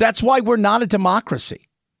 That's why we're not a democracy.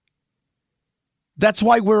 That's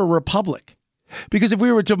why we're a republic. Because if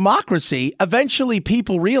we were a democracy, eventually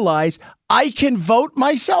people realize I can vote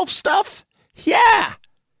myself stuff. Yeah.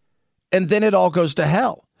 And then it all goes to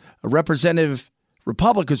hell. A representative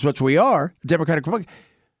republic is what we are, a Democratic Republic.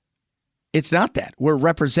 It's not that. We're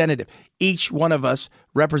representative. Each one of us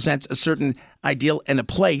represents a certain ideal and a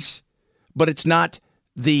place, but it's not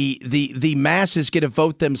the masses get to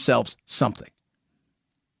vote themselves something.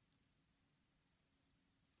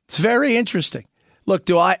 It's very interesting. Look,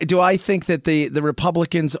 do I think that the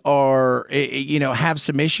Republicans are, have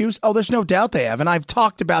some issues? Oh, there's no doubt they have. And I've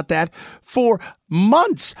talked about that for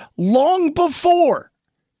months, long before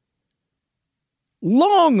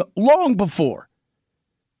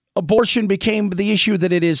abortion became the issue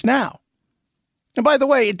that it is now. And by the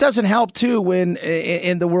way, it doesn't help, too, when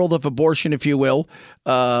in the world of abortion, if you will,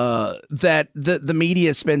 that the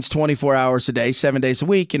media spends 24 hours a day, 7 days a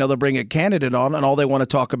week. They'll bring a candidate on and all they want to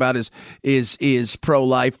talk about is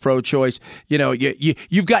pro-life, pro-choice.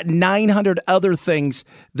 You've got 900 other things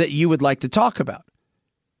that you would like to talk about.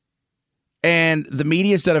 And the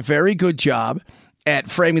media's done a very good job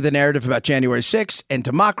at framing the narrative about January 6th and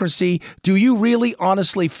democracy. Do you really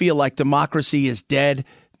honestly feel like democracy is dead?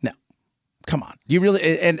 Come on. Do you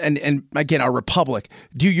really, and again, our republic,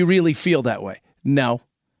 do you really feel that way? No.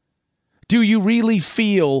 Do you really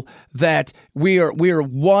feel that we're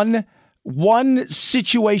one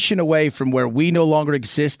situation away from where we no longer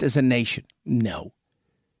exist as a nation? No.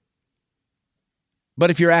 But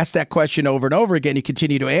if you're asked that question over and over again, you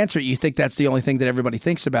continue to answer it, you think that's the only thing that everybody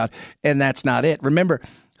thinks about, and that's not it. Remember,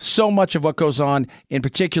 so much of what goes on, in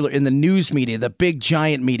particular in the news media, the big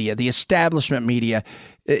giant media, the establishment media,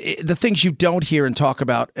 the things you don't hear and talk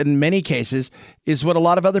about in many cases is what a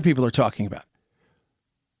lot of other people are talking about.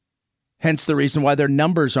 Hence the reason why their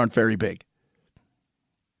numbers aren't very big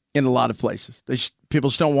in a lot of places. People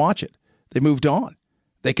just don't watch it. They moved on.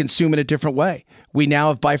 They consume in a different way. We now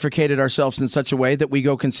have bifurcated ourselves in such a way that we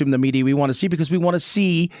go consume the media we want to see because we want to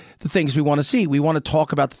see the things we want to see. We want to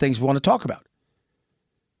talk about the things we want to talk about.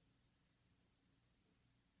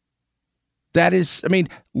 That is,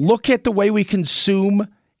 look at the way we consume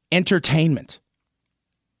entertainment.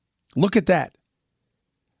 Look at that.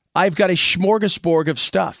 I've got a smorgasbord of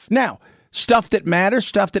stuff. Now, stuff that matters,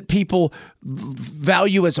 stuff that people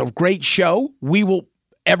value as a great show,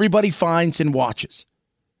 everybody finds and watches.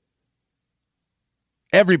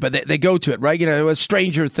 Everybody, they go to it, right? You know,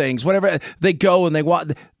 Stranger Things, whatever. They go and they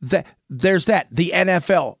watch. There's that. The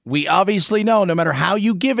NFL. We obviously know no matter how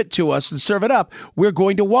you give it to us and serve it up, we're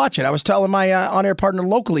going to watch it. I was telling my on-air partner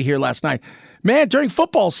locally here last night, man, during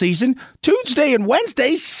football season, Tuesday and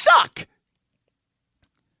Wednesday suck.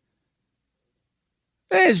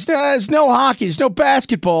 There's no hockey. There's no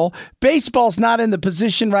basketball. Baseball's not in the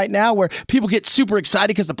position right now where people get super excited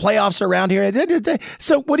because the playoffs are around here.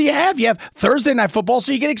 So what do you have? You have Thursday night football,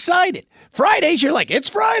 so you get excited. Fridays, you're like, it's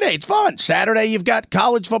Friday. It's fun. Saturday, you've got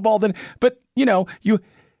college football. But,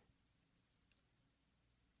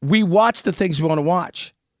 we watch the things we want to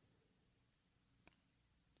watch.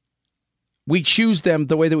 We choose them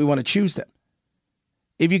the way that we want to choose them.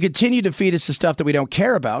 If you continue to feed us the stuff that we don't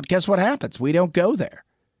care about, guess what happens? We don't go there.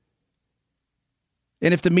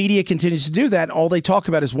 And if the media continues to do that, all they talk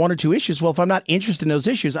about is one or two issues. Well, if I'm not interested in those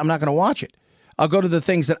issues, I'm not going to watch it. I'll go to the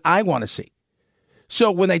things that I want to see.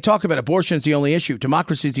 So when they talk about abortion is the only issue,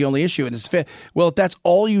 democracy is the only issue, and well, if that's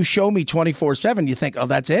all you show me 24/7, you think, oh,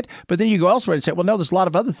 that's it? But then you go elsewhere and say, well, no, there's a lot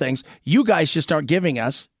of other things. You guys just aren't giving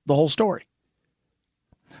us the whole story.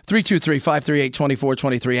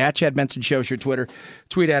 323-538-2423 at Chad Benson Show is your Twitter.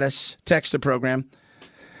 Tweet at us. Text the program.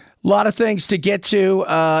 A lot of things to get to,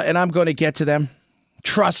 and I'm going to get to them.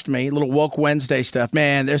 Trust me, a little Woke Wednesday stuff.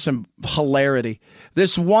 Man, there's some hilarity.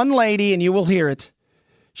 This one lady, and you will hear it,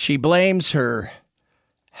 she blames her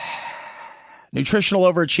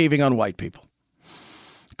nutritional overachieving on white people.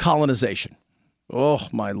 Colonization. Oh,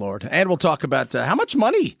 my Lord. And we'll talk about how much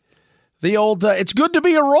money the old, it's good to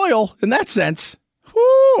be a royal in that sense.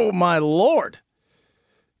 Oh, my Lord.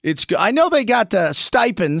 I know they got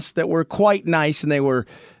stipends that were quite nice, and they were,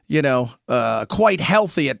 quite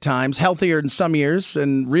healthy at times, healthier in some years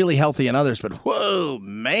and really healthy in others. But whoa,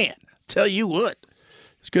 man, tell you what,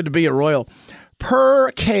 it's good to be a royal.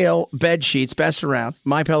 Percale bed sheets, best around.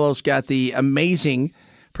 MyPillow's got the amazing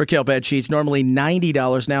Percale bed sheets, normally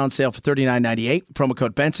 $90, now on sale for $39.98. Promo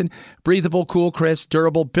code Benson. Breathable, cool, crisp,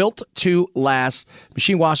 durable, built to last.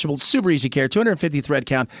 Machine washable, super easy care. 250 thread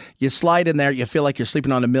count. You slide in there, you feel like you're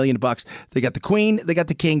sleeping on $1 million. They got the queen, they got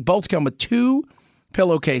the king. Both come with 2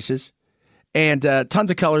 pillowcases and tons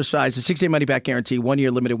of color sizes. 6-day money back guarantee,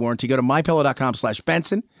 1-year limited warranty. Go to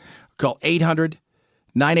mypillow.com/Benson. Call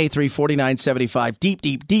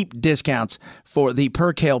 800-983-4975. Deep discounts for the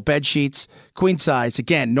Percale bed sheets. Queen size,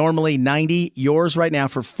 again, normally $90. Yours right now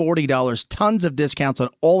for $40. Tons of discounts on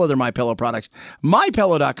all other MyPillow products.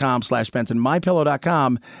 MyPillow.com/Benson.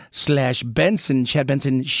 MyPillow.com/Benson. Chad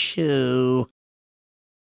Benson Show.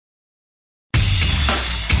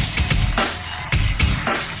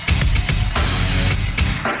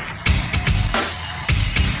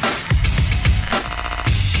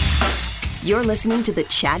 You're listening to The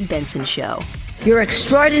Chad Benson Show. Your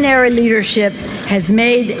extraordinary leadership has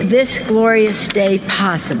made this glorious day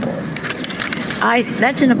possible.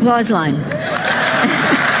 That's an applause line.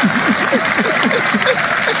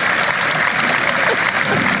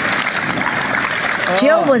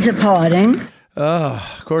 Jill was applauding. Oh,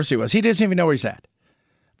 of course he was. He doesn't even know where he's at.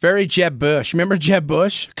 Very Jeb Bush. Remember Jeb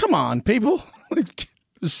Bush? Come on, people. It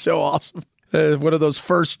was so awesome. One of those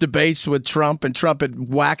first debates with Trump, and Trump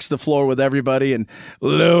had waxed the floor with everybody, and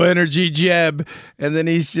low energy Jeb. And then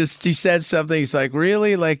he said something. He's like,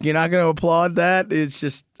 really? Like, you're not going to applaud that? It's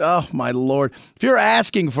just, oh, my Lord. If you're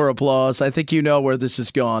asking for applause, I think you know where this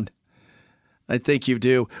has gone. I think you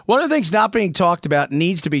do. One of the things not being talked about,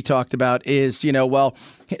 needs to be talked about, is,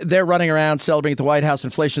 they're running around celebrating at the White House.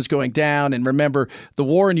 Inflation's going down. And remember, the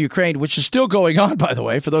war in Ukraine, which is still going on, by the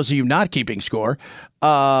way, for those of you not keeping score,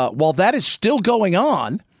 while that is still going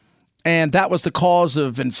on, and that was the cause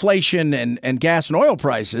of inflation and gas and oil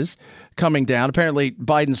prices coming down. Apparently,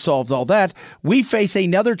 Biden solved all that. We face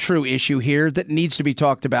another true issue here that needs to be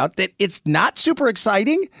talked about, that it's not super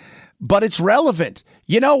exciting, but it's relevant.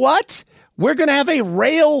 You know what? We're going to have a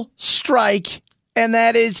rail strike, and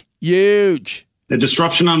that is huge. The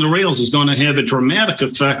disruption on the rails is going to have a dramatic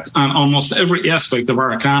effect on almost every aspect of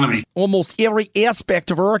our economy. Almost every aspect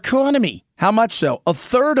of our economy. How much so? A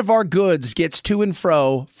third of our goods gets to and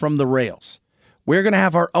fro from the rails. We're going to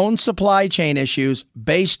have our own supply chain issues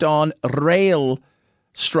based on rail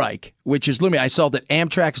strike, which is looming. I saw that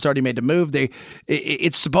Amtrak has already made the move.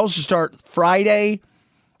 It's supposed to start Friday.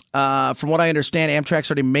 From what I understand, Amtrak's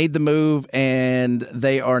already made the move, and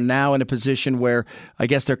they are now in a position where I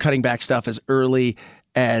guess they're cutting back stuff as early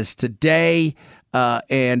as today.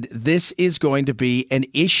 And this is going to be an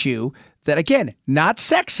issue that, again, not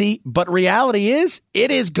sexy, but reality is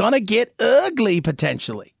it is going to get ugly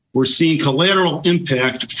potentially. We're seeing collateral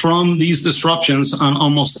impact from these disruptions on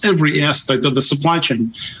almost every aspect of the supply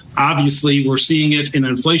chain. Obviously, we're seeing it in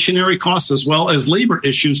inflationary costs as well as labor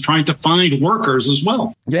issues trying to find workers as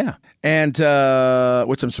well. Yeah. And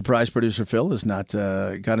which I'm surprised producer Phil has not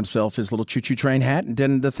got himself his little choo-choo train hat and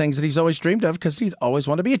done the things that he's always dreamed of because he's always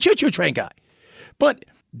wanted to be a choo-choo train guy. But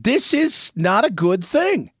this is not a good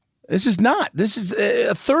thing. This is not. This is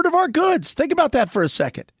a third of our goods. Think about that for a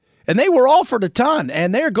second. And they were offered a ton,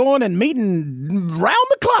 and they're going and meeting round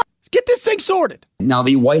the clock. Get this thing sorted. Now,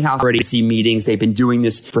 the White House already see meetings. They've been doing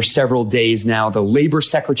this for several days now. The labor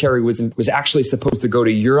secretary was actually supposed to go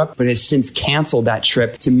to Europe, but has since canceled that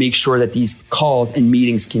trip to make sure that these calls and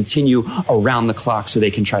meetings continue around the clock so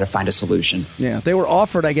they can try to find a solution. Yeah, they were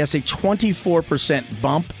offered, I guess, a 24%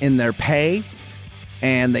 bump in their pay,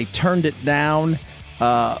 and they turned it down.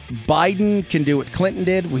 Biden can do what Clinton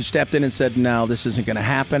did. We stepped in and said, no, this isn't going to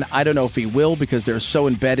happen. I don't know if he will because they're so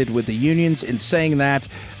embedded with the unions. In saying that,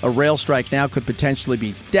 a rail strike now could potentially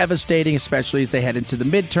be devastating, especially as they head into the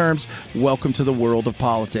midterms. Welcome to the world of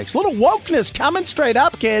politics. A little wokeness coming straight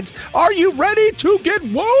up, kids. Are you ready to get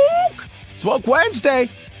woke? It's Woke Wednesday.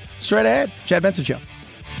 Straight ahead. Chad Benson Show.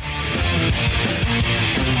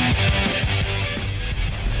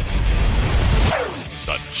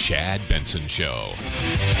 The Chad Benson Show.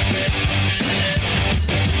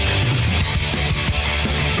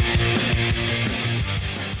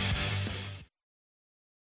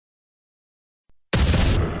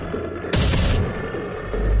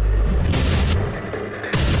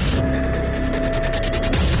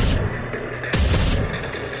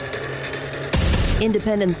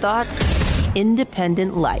 Independent thoughts,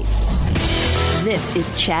 independent life. This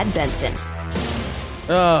is Chad Benson.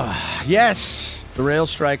 Yes. The rail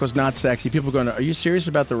strike was not sexy. People are going, are you serious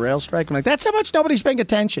about the rail strike? I'm like, that's how much nobody's paying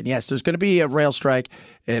attention. Yes, there's going to be a rail strike.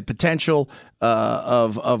 Potential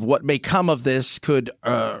of what may come of this could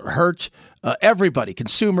hurt everybody,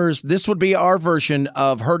 consumers. This would be our version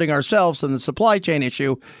of hurting ourselves in the supply chain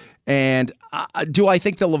issue. And do I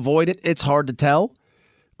think they'll avoid it? It's hard to tell.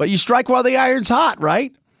 But you strike while the iron's hot,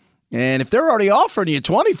 right? And if they're already offering you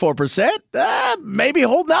 24%, maybe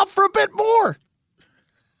holding out for a bit more.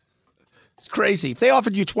 It's crazy. If they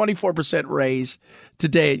offered you 24% raise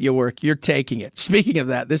today at your work, you're taking it. Speaking of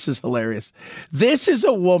that, this is hilarious. This is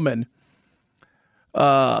a woman,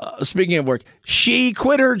 speaking of work, she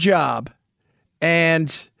quit her job.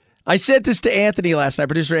 And I said this to Anthony last night,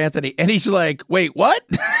 producer Anthony, and he's like, wait, what?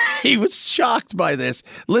 He was shocked by this.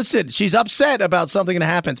 Listen, she's upset about something that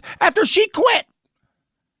happens after she quit.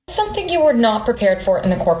 Something you were not prepared for in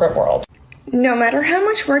the corporate world. No matter how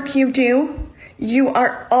much work you do, you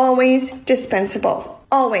are always dispensable.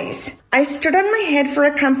 Always. I stood on my head for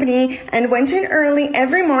a company and went in early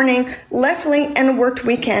every morning, left late and worked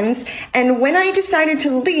weekends. And when I decided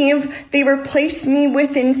to leave, they replaced me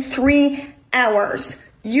within 3 hours.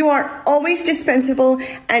 You are always dispensable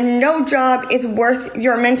and no job is worth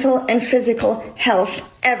your mental and physical health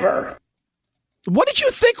ever. What did you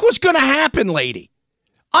think was going to happen, lady?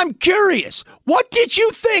 I'm curious. What did you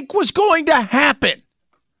think was going to happen?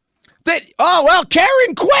 That, oh, well,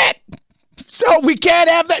 Karen quit. So we can't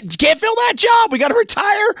have that. Can't fill that job. We got to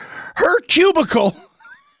retire her cubicle.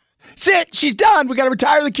 That's it. She's done. We got to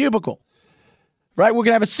retire the cubicle. Right? We're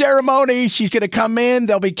going to have a ceremony. She's going to come in.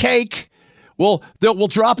 There'll be cake. We'll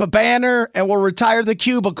drop a banner and we'll retire the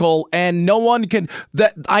cubicle. And no one can.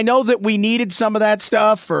 I know that we needed some of that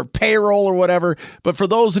stuff for payroll or whatever. But for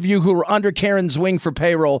those of you who are under Karen's wing for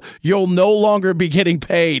payroll, you'll no longer be getting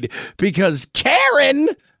paid because Karen.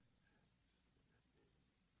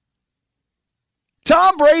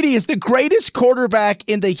 Tom Brady is the greatest quarterback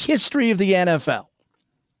in the history of the NFL.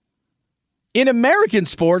 In American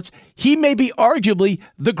sports, he may be arguably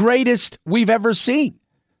the greatest we've ever seen,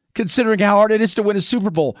 considering how hard it is to win a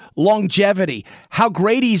Super Bowl, longevity, how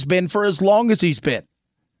great he's been for as long as he's been.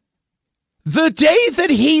 The day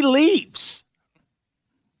that he leaves,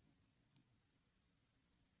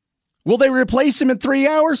 will they replace him in 3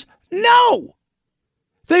 hours? No.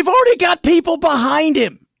 They've already got people behind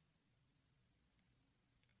him.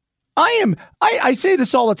 I say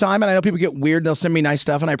this all the time, and I know people get weird and they'll send me nice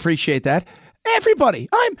stuff, and I appreciate that. Everybody,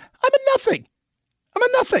 I'm a nothing. I'm a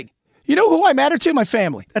nothing. You know who I matter to? My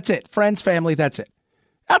family. That's it. Friends, family, that's it.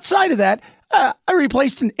 Outside of that, I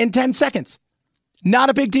replaced in 10 seconds. Not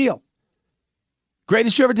a big deal.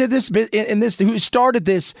 Greatest who ever did this, who started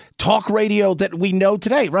this talk radio that we know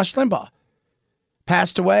today, Rush Limbaugh.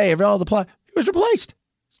 Passed away, all the plot. He was replaced.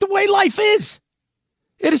 It's the way life is.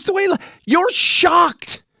 It is the way you're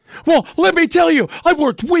shocked. Well, let me tell you, I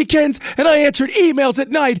worked weekends and I answered emails at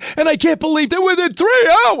night, and I can't believe that within 3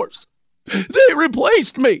 hours, they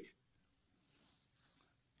replaced me.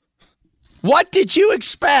 What did you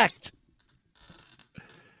expect?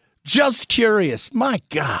 Just curious. My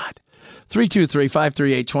God.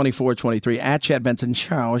 323-538-2423 at Chad Benson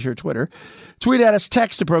Show is your Twitter. Tweet at us,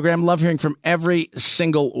 text the program. Love hearing from every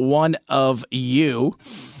single one of you.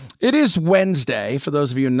 It is Wednesday. For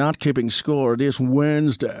those of you not keeping score, it is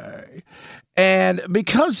Wednesday. And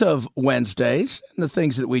because of Wednesdays and the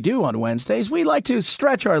things that we do on Wednesdays, we like to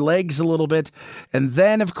stretch our legs a little bit. And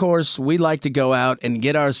then, of course, we like to go out and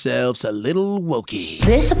get ourselves a little wokey.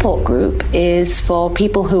 This support group is for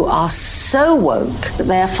people who are so woke that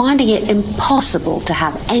they are finding it impossible to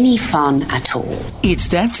have any fun at all. It's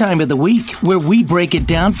that time of the week where we break it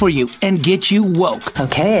down for you and get you woke.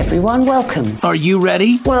 Okay, everyone, welcome. Are you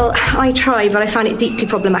ready? Well, I try, but I find it deeply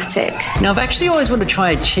problematic. Now, I've actually always wanted to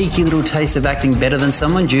try a cheeky little taste of acting better than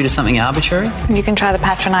someone due to something arbitrary. You can try the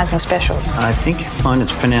patronising special. I think you find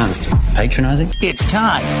it's pronounced patronising. It's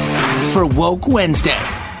time for Woke Wednesday.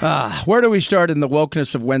 Where do we start in the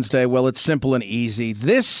wokeness of Wednesday? Well, it's simple and easy.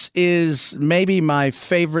 This is maybe my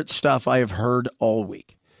favorite stuff I have heard all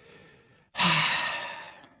week.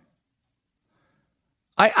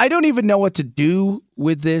 I don't even know what to do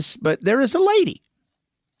with this, but there is a lady.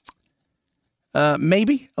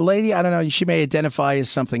 Maybe a lady. I don't know. She may identify as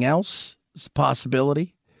something else. It's a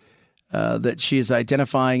possibility that she is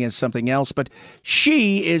identifying as something else. But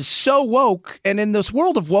she is so woke. And in this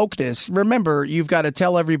world of wokeness, remember, you've got to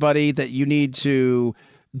tell everybody that you need to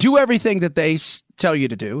do everything that they tell you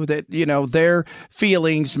to do, that, you know, their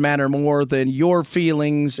feelings matter more than your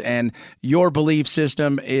feelings, and your belief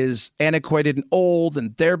system is antiquated and old,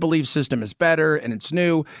 and their belief system is better and it's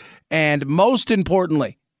new. And most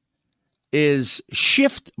importantly is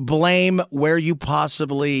shift blame where you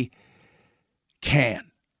possibly can.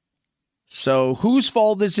 So whose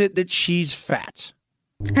fault is it that she's fat?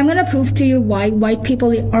 I'm going to prove to you why white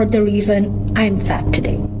people are the reason I'm fat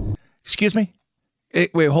today. Excuse me?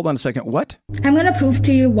 Wait, hold on a second. What? I'm going to prove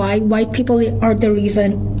to you why white people are the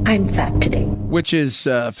reason I'm fat today. Which is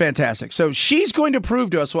fantastic. So she's going to prove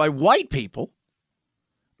to us why white people,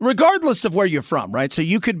 regardless of where you're from, right? So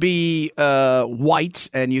you could be white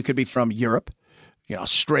and you could be from Europe,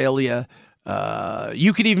 Australia.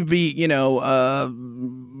 You could even be,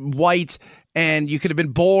 white and you could have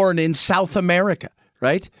been born in South America,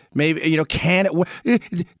 right? Maybe, Canada.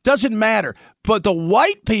 It doesn't matter. But the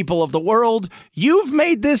white people of the world, you've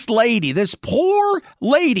made this lady, this poor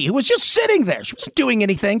lady who was just sitting there. She wasn't doing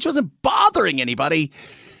anything. She wasn't bothering anybody.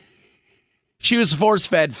 She was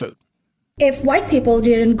force-fed food. If white people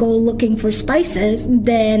didn't go looking for spices,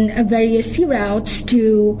 then various sea routes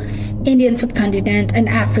to Indian subcontinent and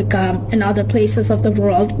Africa and other places of the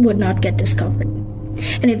world would not get discovered.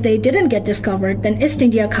 And if they didn't get discovered, then East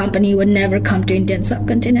India Company would never come to Indian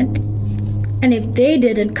subcontinent. And if they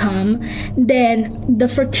didn't come, then the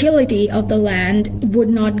fertility of the land would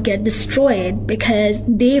not get destroyed because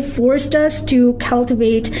they forced us to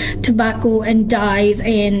cultivate tobacco and dyes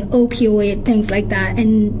and opioid, things like that.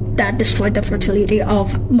 And that destroyed the fertility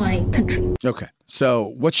of my country. Okay.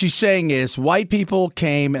 So what she's saying is white people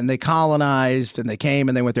came and they colonized and they came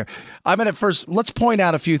and they went there. Let's point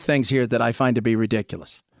out a few things here that I find to be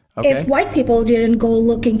ridiculous. Okay. If white people didn't go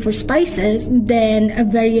looking for spices,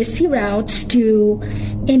 then various sea routes to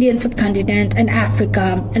Indian subcontinent and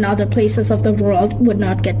Africa and other places of the world would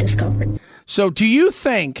not get discovered. So do you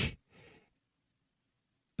think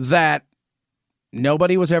that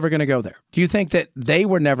nobody was ever going to go there? Do you think that they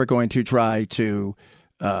were never going to try to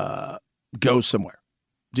go somewhere?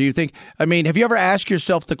 Do you think, have you ever asked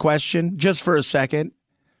yourself the question, just for a second?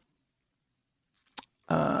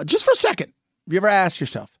 Just for a second. Have you ever asked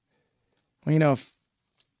yourself, well, if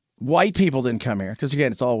white people didn't come here, because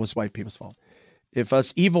again, it's always white people's fault. If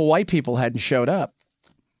us evil white people hadn't showed up,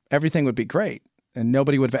 everything would be great and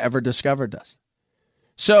nobody would have ever discovered us.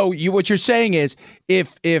 So what you're saying is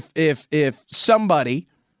if somebody,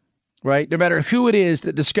 right, no matter who it is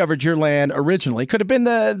that discovered your land originally, could have been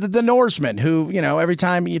the Norsemen who, every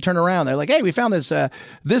time you turn around, they're like, hey, we found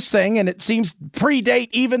this thing and it seems predate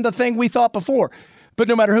even the thing we thought before. But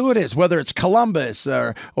no matter who it is, whether it's Columbus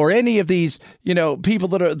or any of these, people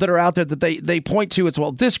that are out there that they point to as,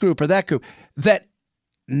 well, this group or that group, that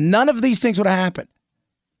none of these things would have happened.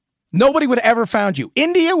 Nobody would have ever found you.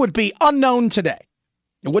 India would be unknown today.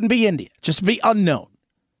 It wouldn't be India, just be unknown.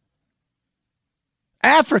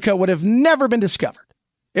 Africa would have never been discovered.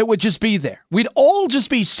 It would just be there. We'd all just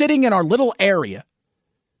be sitting in our little area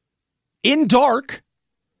in dark,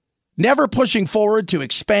 Never pushing forward to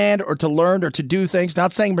expand or to learn or to do things.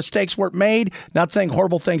 Not saying mistakes weren't made. Not saying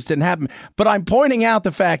horrible things didn't happen. But I'm pointing out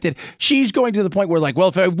the fact that she's going to the point where, like, well,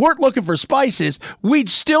 if I weren't looking for spices, we'd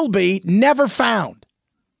still be never found.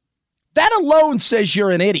 That alone says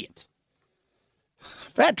you're an idiot.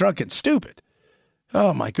 Fat, drunk, and stupid.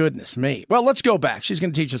 Oh, my goodness me. Well, let's go back. She's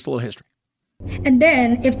going to teach us a little history. And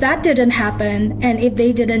then, if that didn't happen, and if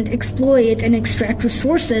they didn't exploit and extract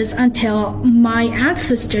resources until my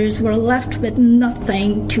ancestors were left with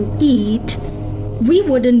nothing to eat, we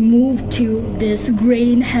wouldn't move to this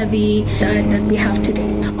grain-heavy diet that we have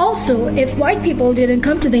today. Also, if white people didn't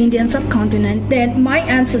come to the Indian subcontinent, then my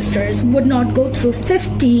ancestors would not go through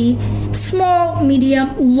 50 small,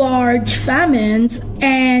 medium, large famines,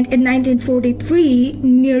 and in 1943,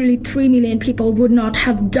 nearly 3 million people would not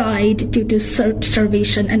have died due to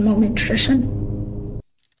starvation and malnutrition.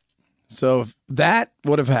 So if that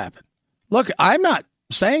would have happened. Look, I'm not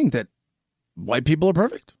saying that white people are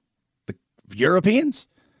perfect. The Europeans,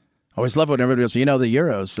 I always love when everybody goes, the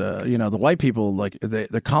Euros, the white people, like,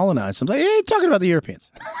 they're colonized. I'm like, hey, talking about the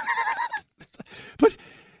Europeans. But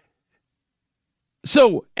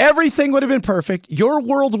so everything would have been perfect. Your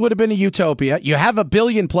world would have been a utopia. You have 1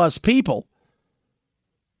 billion plus people.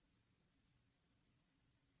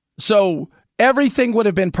 So everything would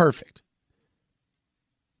have been perfect.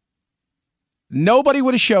 Nobody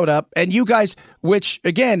would have showed up. And you guys, which,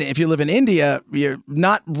 again, if you live in India, you're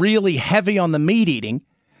not really heavy on the meat eating.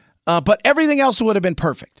 But everything else would have been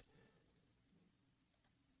perfect.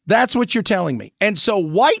 That's what you're telling me. And so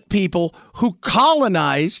white people who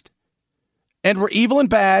colonized and were evil and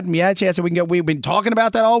bad. Yes, we've been talking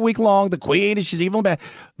about that all week long. The queen, she's evil and bad.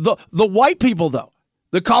 The white people, though,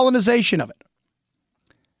 the colonization of it,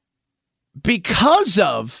 because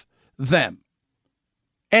of them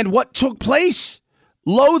and what took place,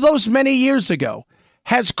 those many years ago,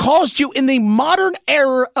 has caused you in the modern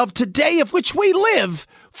era of today, of which we live,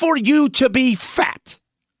 for you to be fat.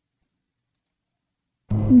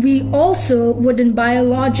 We also wouldn't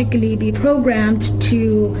biologically be programmed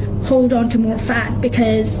to hold on to more fat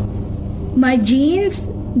because my genes,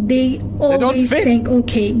 they always think,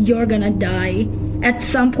 okay, you're going to die. At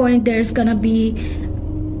some point, there's going to be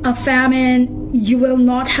a famine. You will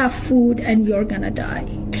not have food and you're going to die.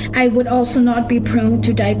 I would also not be prone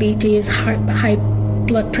to diabetes, high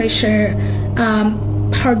blood pressure,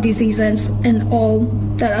 heart diseases, and all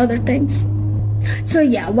that other things. So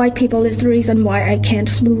yeah, white people is the reason why I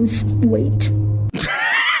can't lose weight.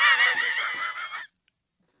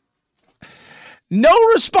 No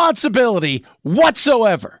responsibility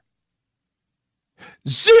whatsoever.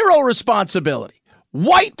 Zero responsibility.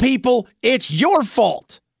 White people, it's your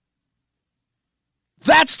fault.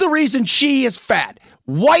 That's the reason she is fat.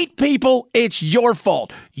 White people, it's your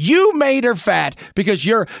fault. You made her fat because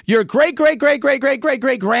your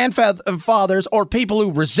great-great-great-great-great-great-great-grandfathers or people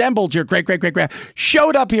who resembled your great-great-great-grand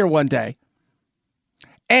showed up here one day.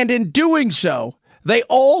 And in doing so, they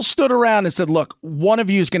all stood around and said, look, one of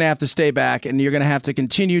you is going to have to stay back and you're going to have to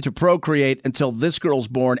continue to procreate until this girl's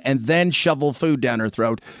born and then shovel food down her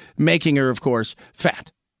throat, making her, of course,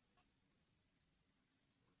 fat.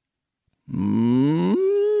 No.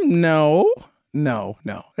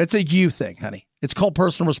 It's a you thing, honey. It's called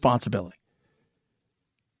personal responsibility.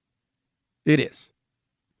 It is.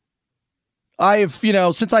 I've,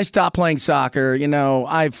 since I stopped playing soccer,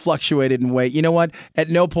 I've fluctuated in weight. You know what? At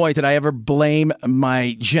no point did I ever blame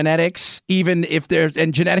my genetics, even if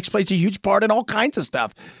and genetics plays a huge part in all kinds of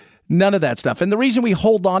stuff. None of that stuff. And the reason we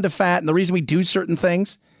hold on to fat and the reason we do certain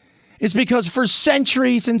things is because for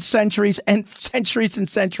centuries and centuries and centuries and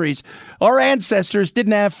centuries, our ancestors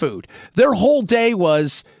didn't have food. Their whole day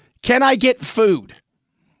was, can I get food?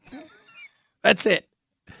 That's it.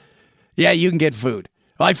 Yeah, you can get food.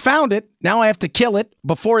 Well, I found it. Now I have to kill it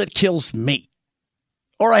before it kills me.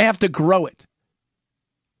 Or I have to grow it.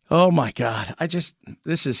 Oh my God.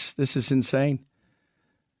 This is insane.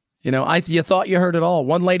 You thought you heard it all.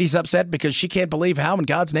 One lady's upset because she can't believe how in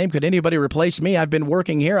God's name could anybody replace me. I've been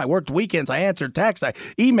working here. I worked weekends. I answered texts. I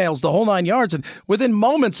emails, the whole 9 yards. And within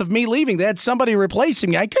moments of me leaving, they had somebody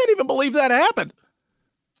replacing me. I can't even believe that happened.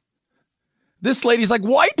 This lady's like,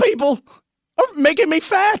 white people are making me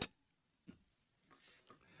fat.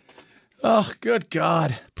 Oh, good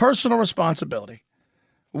God. Personal responsibility.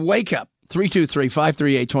 Wake up.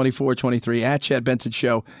 323-538-2423 at Chad Benson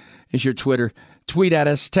Show is your Twitter. Tweet at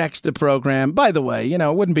us, text the program. By the way,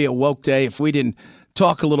 it wouldn't be a woke day if we didn't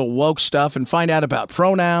talk a little woke stuff and find out about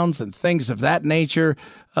pronouns and things of that nature.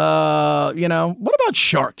 What about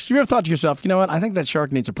sharks? You ever thought to yourself, I think that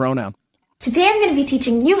shark needs a pronoun. Today I'm going to be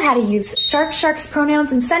teaching you how to use sharks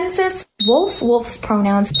pronouns in sentences. wolf, wolf's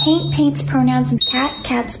pronouns, paint, paint's pronouns, cat,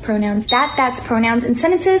 cat's pronouns, that, that's pronouns, and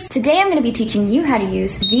sentences. Today I'm going to be teaching you how to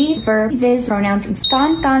use the, verb, viz pronouns, and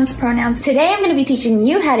thon, thon's pronouns. Today I'm going to be teaching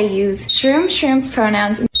you how to use shroom, shroom's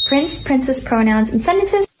pronouns, and prince, princess pronouns, and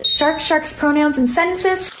sentences, shark, shark's pronouns, and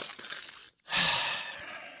sentences.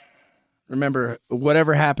 Remember,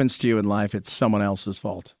 whatever happens to you in life, it's someone else's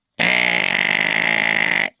fault.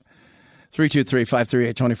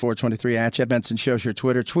 323-538-2423 at Chad Benson Show's your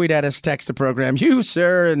Twitter. Tweet at us, text the program. You,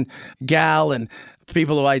 sir, and gal, and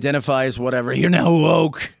people who identify as whatever. You're now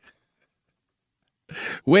woke.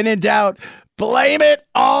 When in doubt, blame it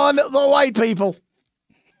on the white people.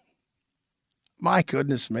 My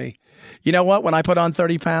goodness me. You know what? When I put on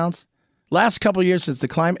 30 pounds, last couple of years since the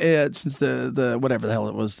climate, since the whatever the hell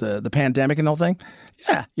it was, the pandemic and the whole thing.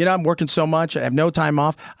 Yeah, I'm working so much. I have no time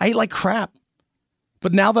off. I eat like crap.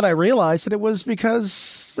 But now that I realize that it was because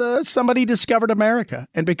somebody discovered America.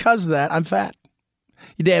 And because of that, I'm fat.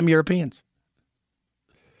 You damn Europeans.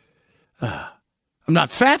 I'm not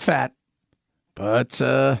fat, but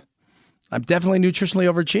I'm definitely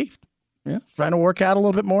nutritionally overachieved. Yeah, trying to work out a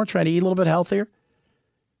little bit more, trying to eat a little bit healthier.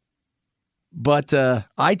 But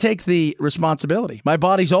I take the responsibility. My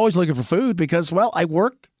body's always looking for food because, well, I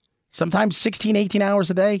work sometimes 16, 18 hours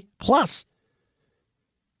a day plus.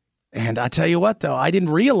 And I tell you what, though, I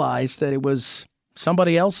didn't realize that it was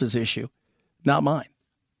somebody else's issue, not mine.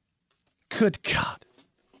 Good God.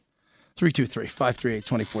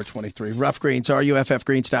 323-538-2423. Rough Greens,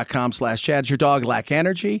 ruffgreens.com/Chad. Does your dog lack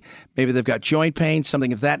energy? Maybe they've got joint pain,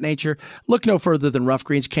 something of that nature. Look no further than Rough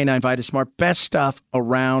Greens Canine VitaSmart. Best stuff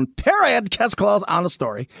around. Period. Cast claws on the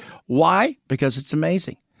story. Why? Because it's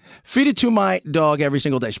amazing. Feed it to my dog every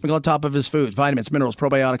single day. Sprinkle on top of his foods, vitamins, minerals,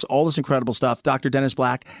 probiotics, all this incredible stuff. Dr. Dennis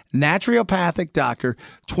Black, naturopathic doctor,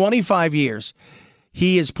 25 years.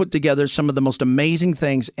 He has put together some of the most amazing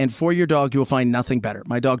things, and for your dog, you will find nothing better.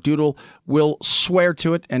 My dog Doodle will swear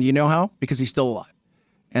to it, and you know how? Because he's still alive.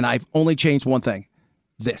 And I've only changed one thing.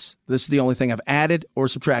 This is the only thing I've added or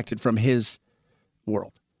subtracted from his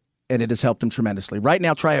world, and it has helped him tremendously. Right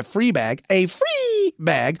now, try a free bag.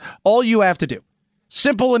 All you have to do,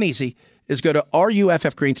 simple and easy, is go to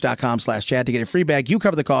ruffgreens.com/Chad to get a free bag. You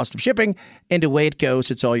cover the cost of shipping, and away it goes.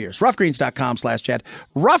 It's all yours. Ruffgreens.com/Chad.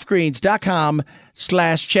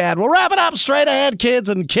 Ruffgreens.com/Chad. We'll wrap it up straight ahead, kids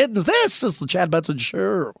and kittens. This is the Chad Benson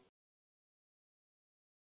Show.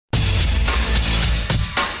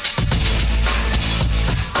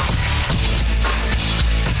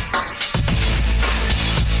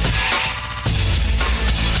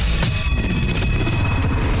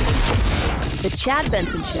 The Chad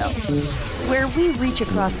Benson Show, where we reach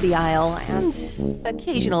across the aisle and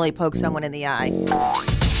occasionally poke someone in the eye.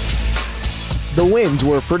 The wins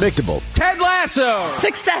were predictable. Ted Lasso!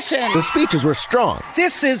 Succession! The speeches were strong.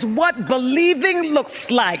 This is what believing looks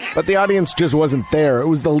like. But the audience just wasn't there. It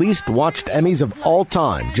was the least watched Emmys of all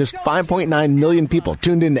time. Just 5.9 million people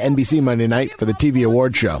tuned in to NBC Monday night for the TV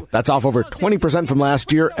award show. That's off over 20% from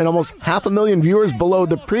last year and almost 500,000 viewers below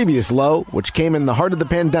the previous low, which came in the heart of the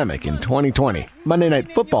pandemic in 2020. Monday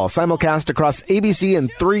Night Football, simulcast across ABC and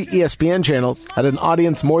 3 ESPN channels, had an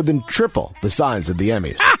audience more than triple the size of the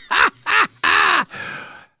Emmys.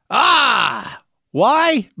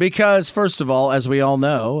 Why? Because, first of all, as we all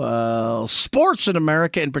know, sports in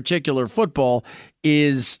America, in particular football,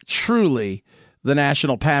 is truly the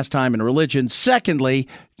national pastime and religion. Secondly,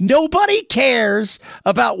 nobody cares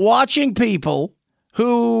about watching people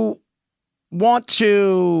who want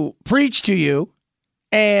to preach to you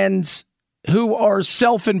and who are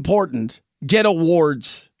self-important get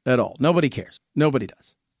awards at all. Nobody cares. Nobody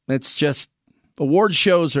does. It's just award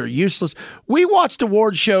shows are useless. We watched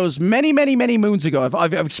award shows many, many, many moons ago.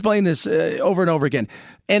 I've explained this over and over again.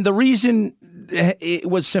 And the reason it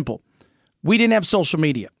was simple. We didn't have social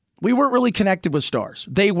media. We weren't really connected with stars.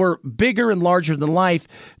 They were bigger and larger than life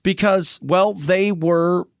because, well, they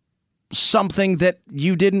were something that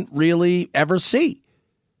you didn't really ever see.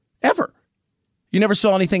 Ever. You never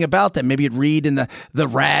saw anything about them. Maybe you'd read in the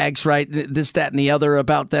rags, right? This, that, and the other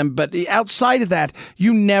about them. But outside of that,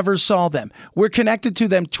 you never saw them. We're connected to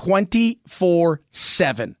them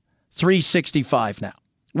 24/7, 365 now.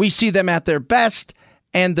 We see them at their best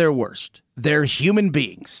and their worst. They're human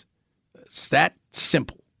beings. It's that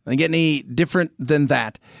simple. Doesn't get any different than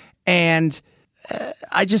that. And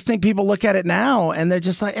I just think people look at it now and they're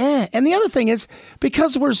just like, eh. And the other thing is,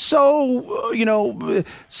 because we're so,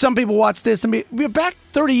 some people watch this. I mean, back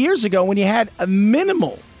 30 years ago when you had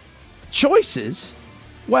minimal choices,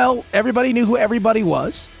 well, everybody knew who everybody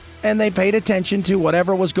was and they paid attention to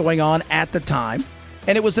whatever was going on at the time.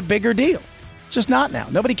 And it was a bigger deal. Just not now.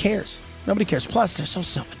 Nobody cares. Nobody cares. Plus, they're so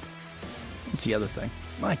That's the other thing.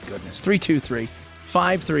 My goodness.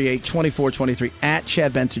 323-538-2423. At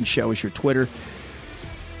Chad Benson Show is your Twitter.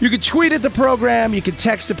 You can tweet at the program. You can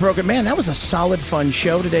text the program. Man, that was a solid, fun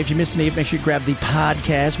show today. If you missed any, make sure you grab the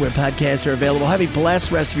podcast where podcasts are available. Have a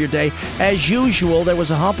blessed rest of your day. As usual, there was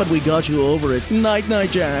a hump and we got you over it. Night, night,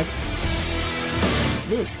 Jack.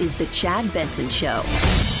 This is the Chad Benson Show.